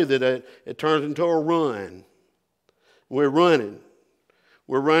the way that it turns into a run. We're running.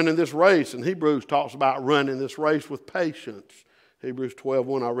 We're running this race, and Hebrews talks about running this race with patience. Hebrews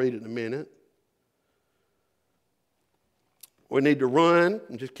 12:1, I'll read it in a minute. We need to run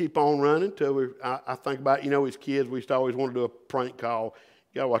and just keep on running till I think about, as kids, we used to always want to do a prank call.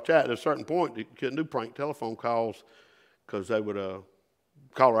 You got to watch out. At a certain point, you couldn't do prank telephone calls because they would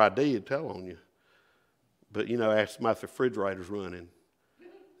caller ID and tell on you. But, ask them if the refrigerator's running.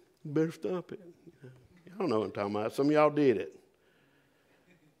 You better stop it. Y'all know what I'm talking about. Some of y'all did it.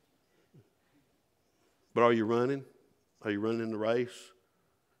 But are you running? Are you running the race?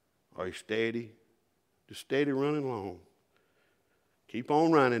 Are you steady? Just steady running along. Keep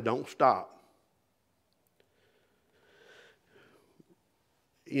on running. Don't stop.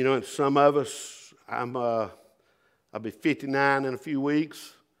 And some of us, I'll be 59 in a few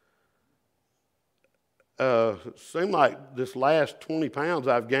weeks. it seemed like this last 20 pounds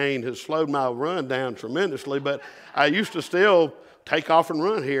I've gained has slowed my run down tremendously, but I used to still take off and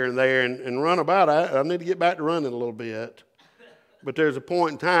run here and there and run about. I need to get back to running a little bit. But there's a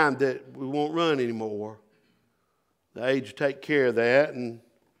point in time that we won't run anymore. The age will take care of that, and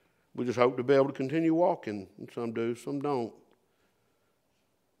we just hope to be able to continue walking. And some do, some don't.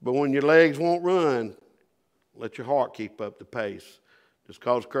 But when your legs won't run, let your heart keep up the pace. Just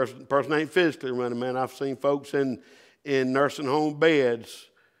because the person ain't physically running, man, I've seen folks in nursing home beds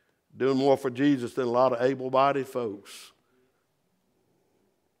doing more for Jesus than a lot of able-bodied folks.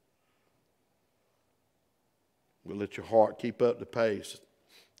 But let your heart keep up the pace.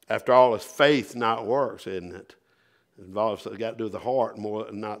 After all, it's faith, not works, isn't it? It involves, it's got to do with the heart more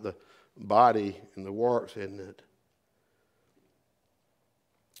than not the body and the works, isn't it?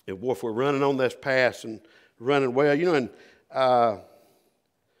 If we're running on this path and running well, you know, and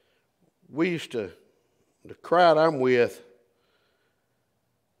we used to, the crowd I'm with,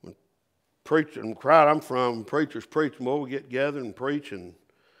 the crowd I'm from, preachers preaching, well, we get together and preach, and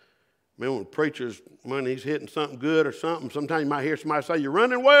man, when preachers, when he's hitting something good or something, sometimes you might hear somebody say, "You're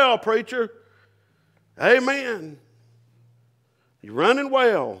running well, preacher." Amen. You're running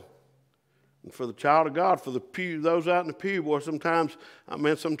well. And for the child of God, for the pew, those out in the pew, boy, sometimes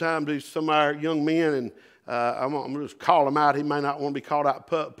these some of our young men, and I'm going to just call him out. He may not want to be called out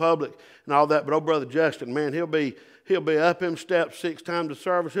public and all that, but old Brother Justin, man, he'll be up them steps 6 times a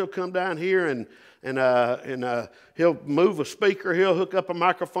service. He'll come down here and he'll move a speaker. He'll hook up a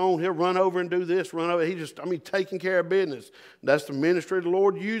microphone. He'll run over and do this, run over. Taking care of business. That's the ministry the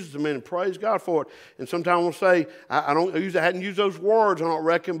Lord uses him in, and praise God for it. And sometimes we'll say, I hadn't used those words, I don't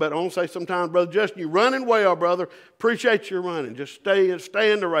reckon, but I'll say sometimes, Brother Justin, you're running well, brother. Appreciate your running. Just stay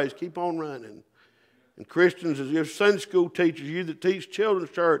in the race. Keep on running. And Christians, as your Sunday school teachers, you that teach children's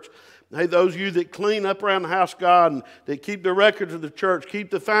church, hey, those of you that clean up around the house of God and that keep the records of the church,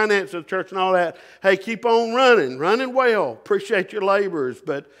 keep the finances of the church and all that, hey, keep on running well. Appreciate your laborers,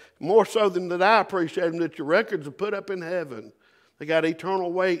 but more so than that I appreciate them, that your records are put up in heaven. They got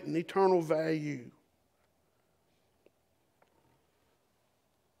eternal weight and eternal value.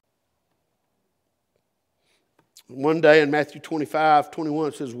 One day in Matthew 25:21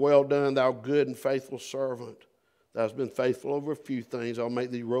 it says, "Well done, thou good and faithful servant. Thou hast been faithful over a few things. I'll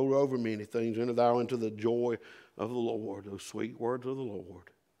make thee rule over many things. Enter thou into the joy of the Lord." Those sweet words of the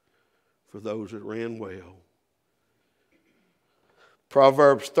Lord for those that ran well.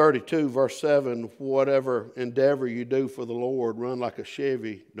 Proverbs 32, verse 7, "Whatever endeavor you do for the Lord, run like a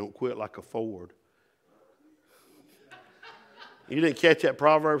Chevy, don't quit like a Ford." You didn't catch that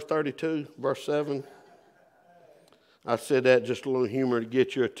Proverbs 32, verse 7? I said that just a little humor to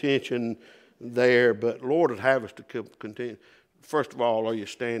get your attention there, but Lord would have us to continue. First of all, are you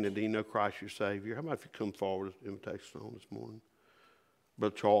standing? Do you know Christ your Savior? How about if you come forward with an invitation song this morning?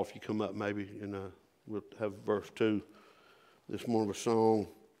 Brother Charles, if you come up maybe, and we'll have verse 2 this morning of a song.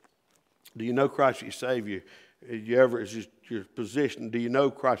 Do you know Christ your Savior? Is your position, do you know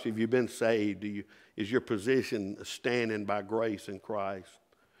Christ? Have you been saved? Is your position standing by grace in Christ?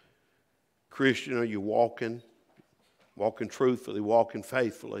 Christian, are you walking truthfully, walking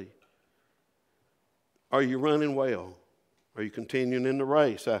faithfully? Are you running well? Are you continuing in the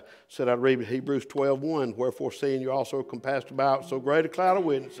race? I said I'd read Hebrews 12:1, "Wherefore seeing you also compassed about so great a cloud of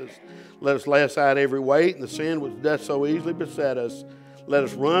witnesses, let us lay aside every weight and the sin which doth so easily beset us. Let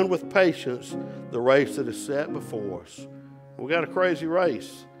us run with patience the race that is set before us." We got a crazy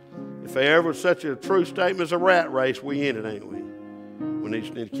race. If there ever was such a true statement as a rat race, we in it, ain't we? We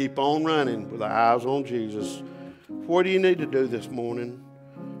need to keep on running with our eyes on Jesus. What do you need to do this morning?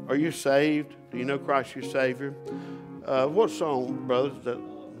 Are you saved? Do you know Christ your Savior? What song, brothers?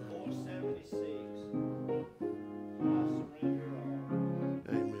 476.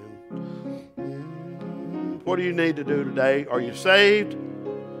 Amen. What do you need to do today? Are you saved?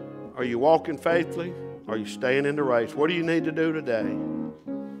 Are you walking faithfully? Are you staying in the race? What do you need to do today?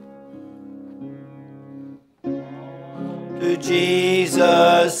 To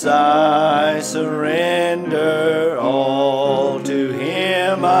Jesus I surrender all, to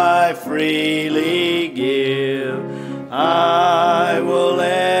Him I freely give. I will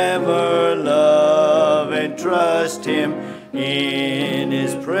ever love and trust Him, in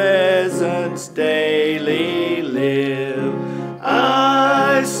His presence daily live.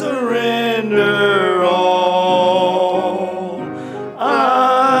 I surrender all,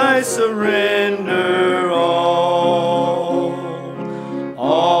 I surrender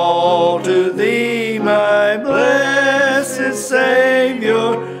all to Thee, my blessed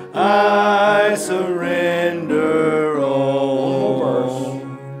Savior, I surrender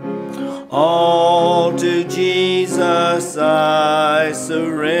all to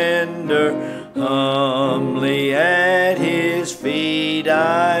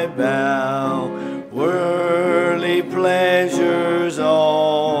I bow, worldly pleasures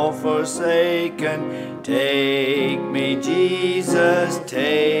all forsaken. Take me, Jesus,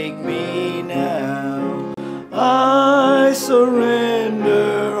 take me now. I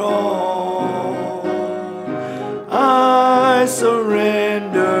surrender all. I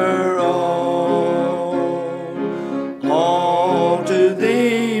surrender all to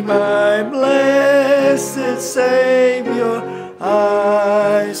Thee, my blessed Savior.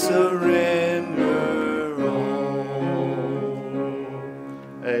 I surrender all.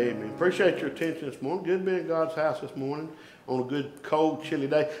 Amen. Appreciate your attention this morning. Good being in God's house this morning on a good, cold, chilly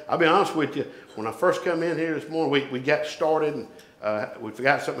day. I'll be honest with you. When I first come in here this morning, we got started and we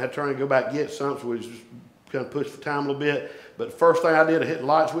forgot something. Had to turn and go back and get something, so we just kind of pushed for time a little bit. But the first thing I did, I hit the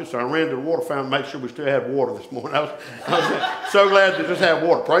light switch, so I ran to the water fountain to make sure we still had water this morning. I was so glad to just have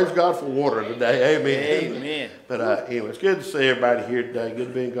water. Praise God for water today. Amen. Amen. But anyway, it's good to see everybody here today. Good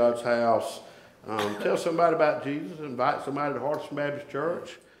to be in God's house. Tell somebody about Jesus. Invite somebody to Hartson Baptist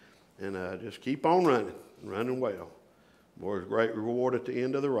Church. And just keep on running well. There's great reward at the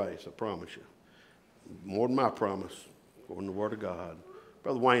end of the race, I promise you. More than my promise, according to the Word of God.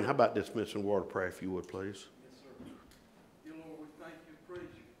 Brother Wayne, how about dismissing a word of prayer, if you would, please? Yes, sir. Dear Lord, we thank you and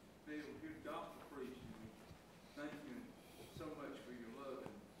praise you. Be able to hear the gospel preached. Thank you so much for your love.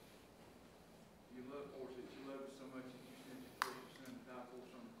 Your love for us, that you love us so much that you sent your precious Son to die for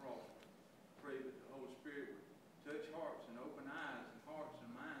us on the cross. Pray that the Holy Spirit would touch hearts and open eyes and hearts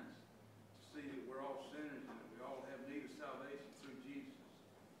and minds to see that we're all sinners and that we all have need of salvation through Jesus'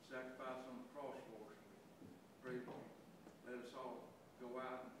 sacrifice on the cross for us. Pray, let us all go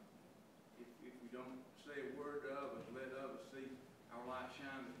out, and if we don't say a word of it, let others see our light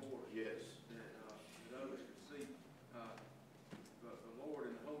shine before us. Yes. That others can see the Lord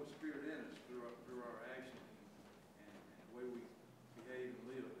and the Holy Spirit in us through our actions and the way we behave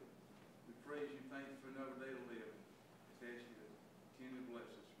and live. We praise you, thank you for another day to live. Just ask you to continue to bless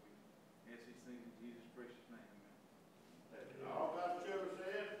us. We ask these things in Jesus' precious name.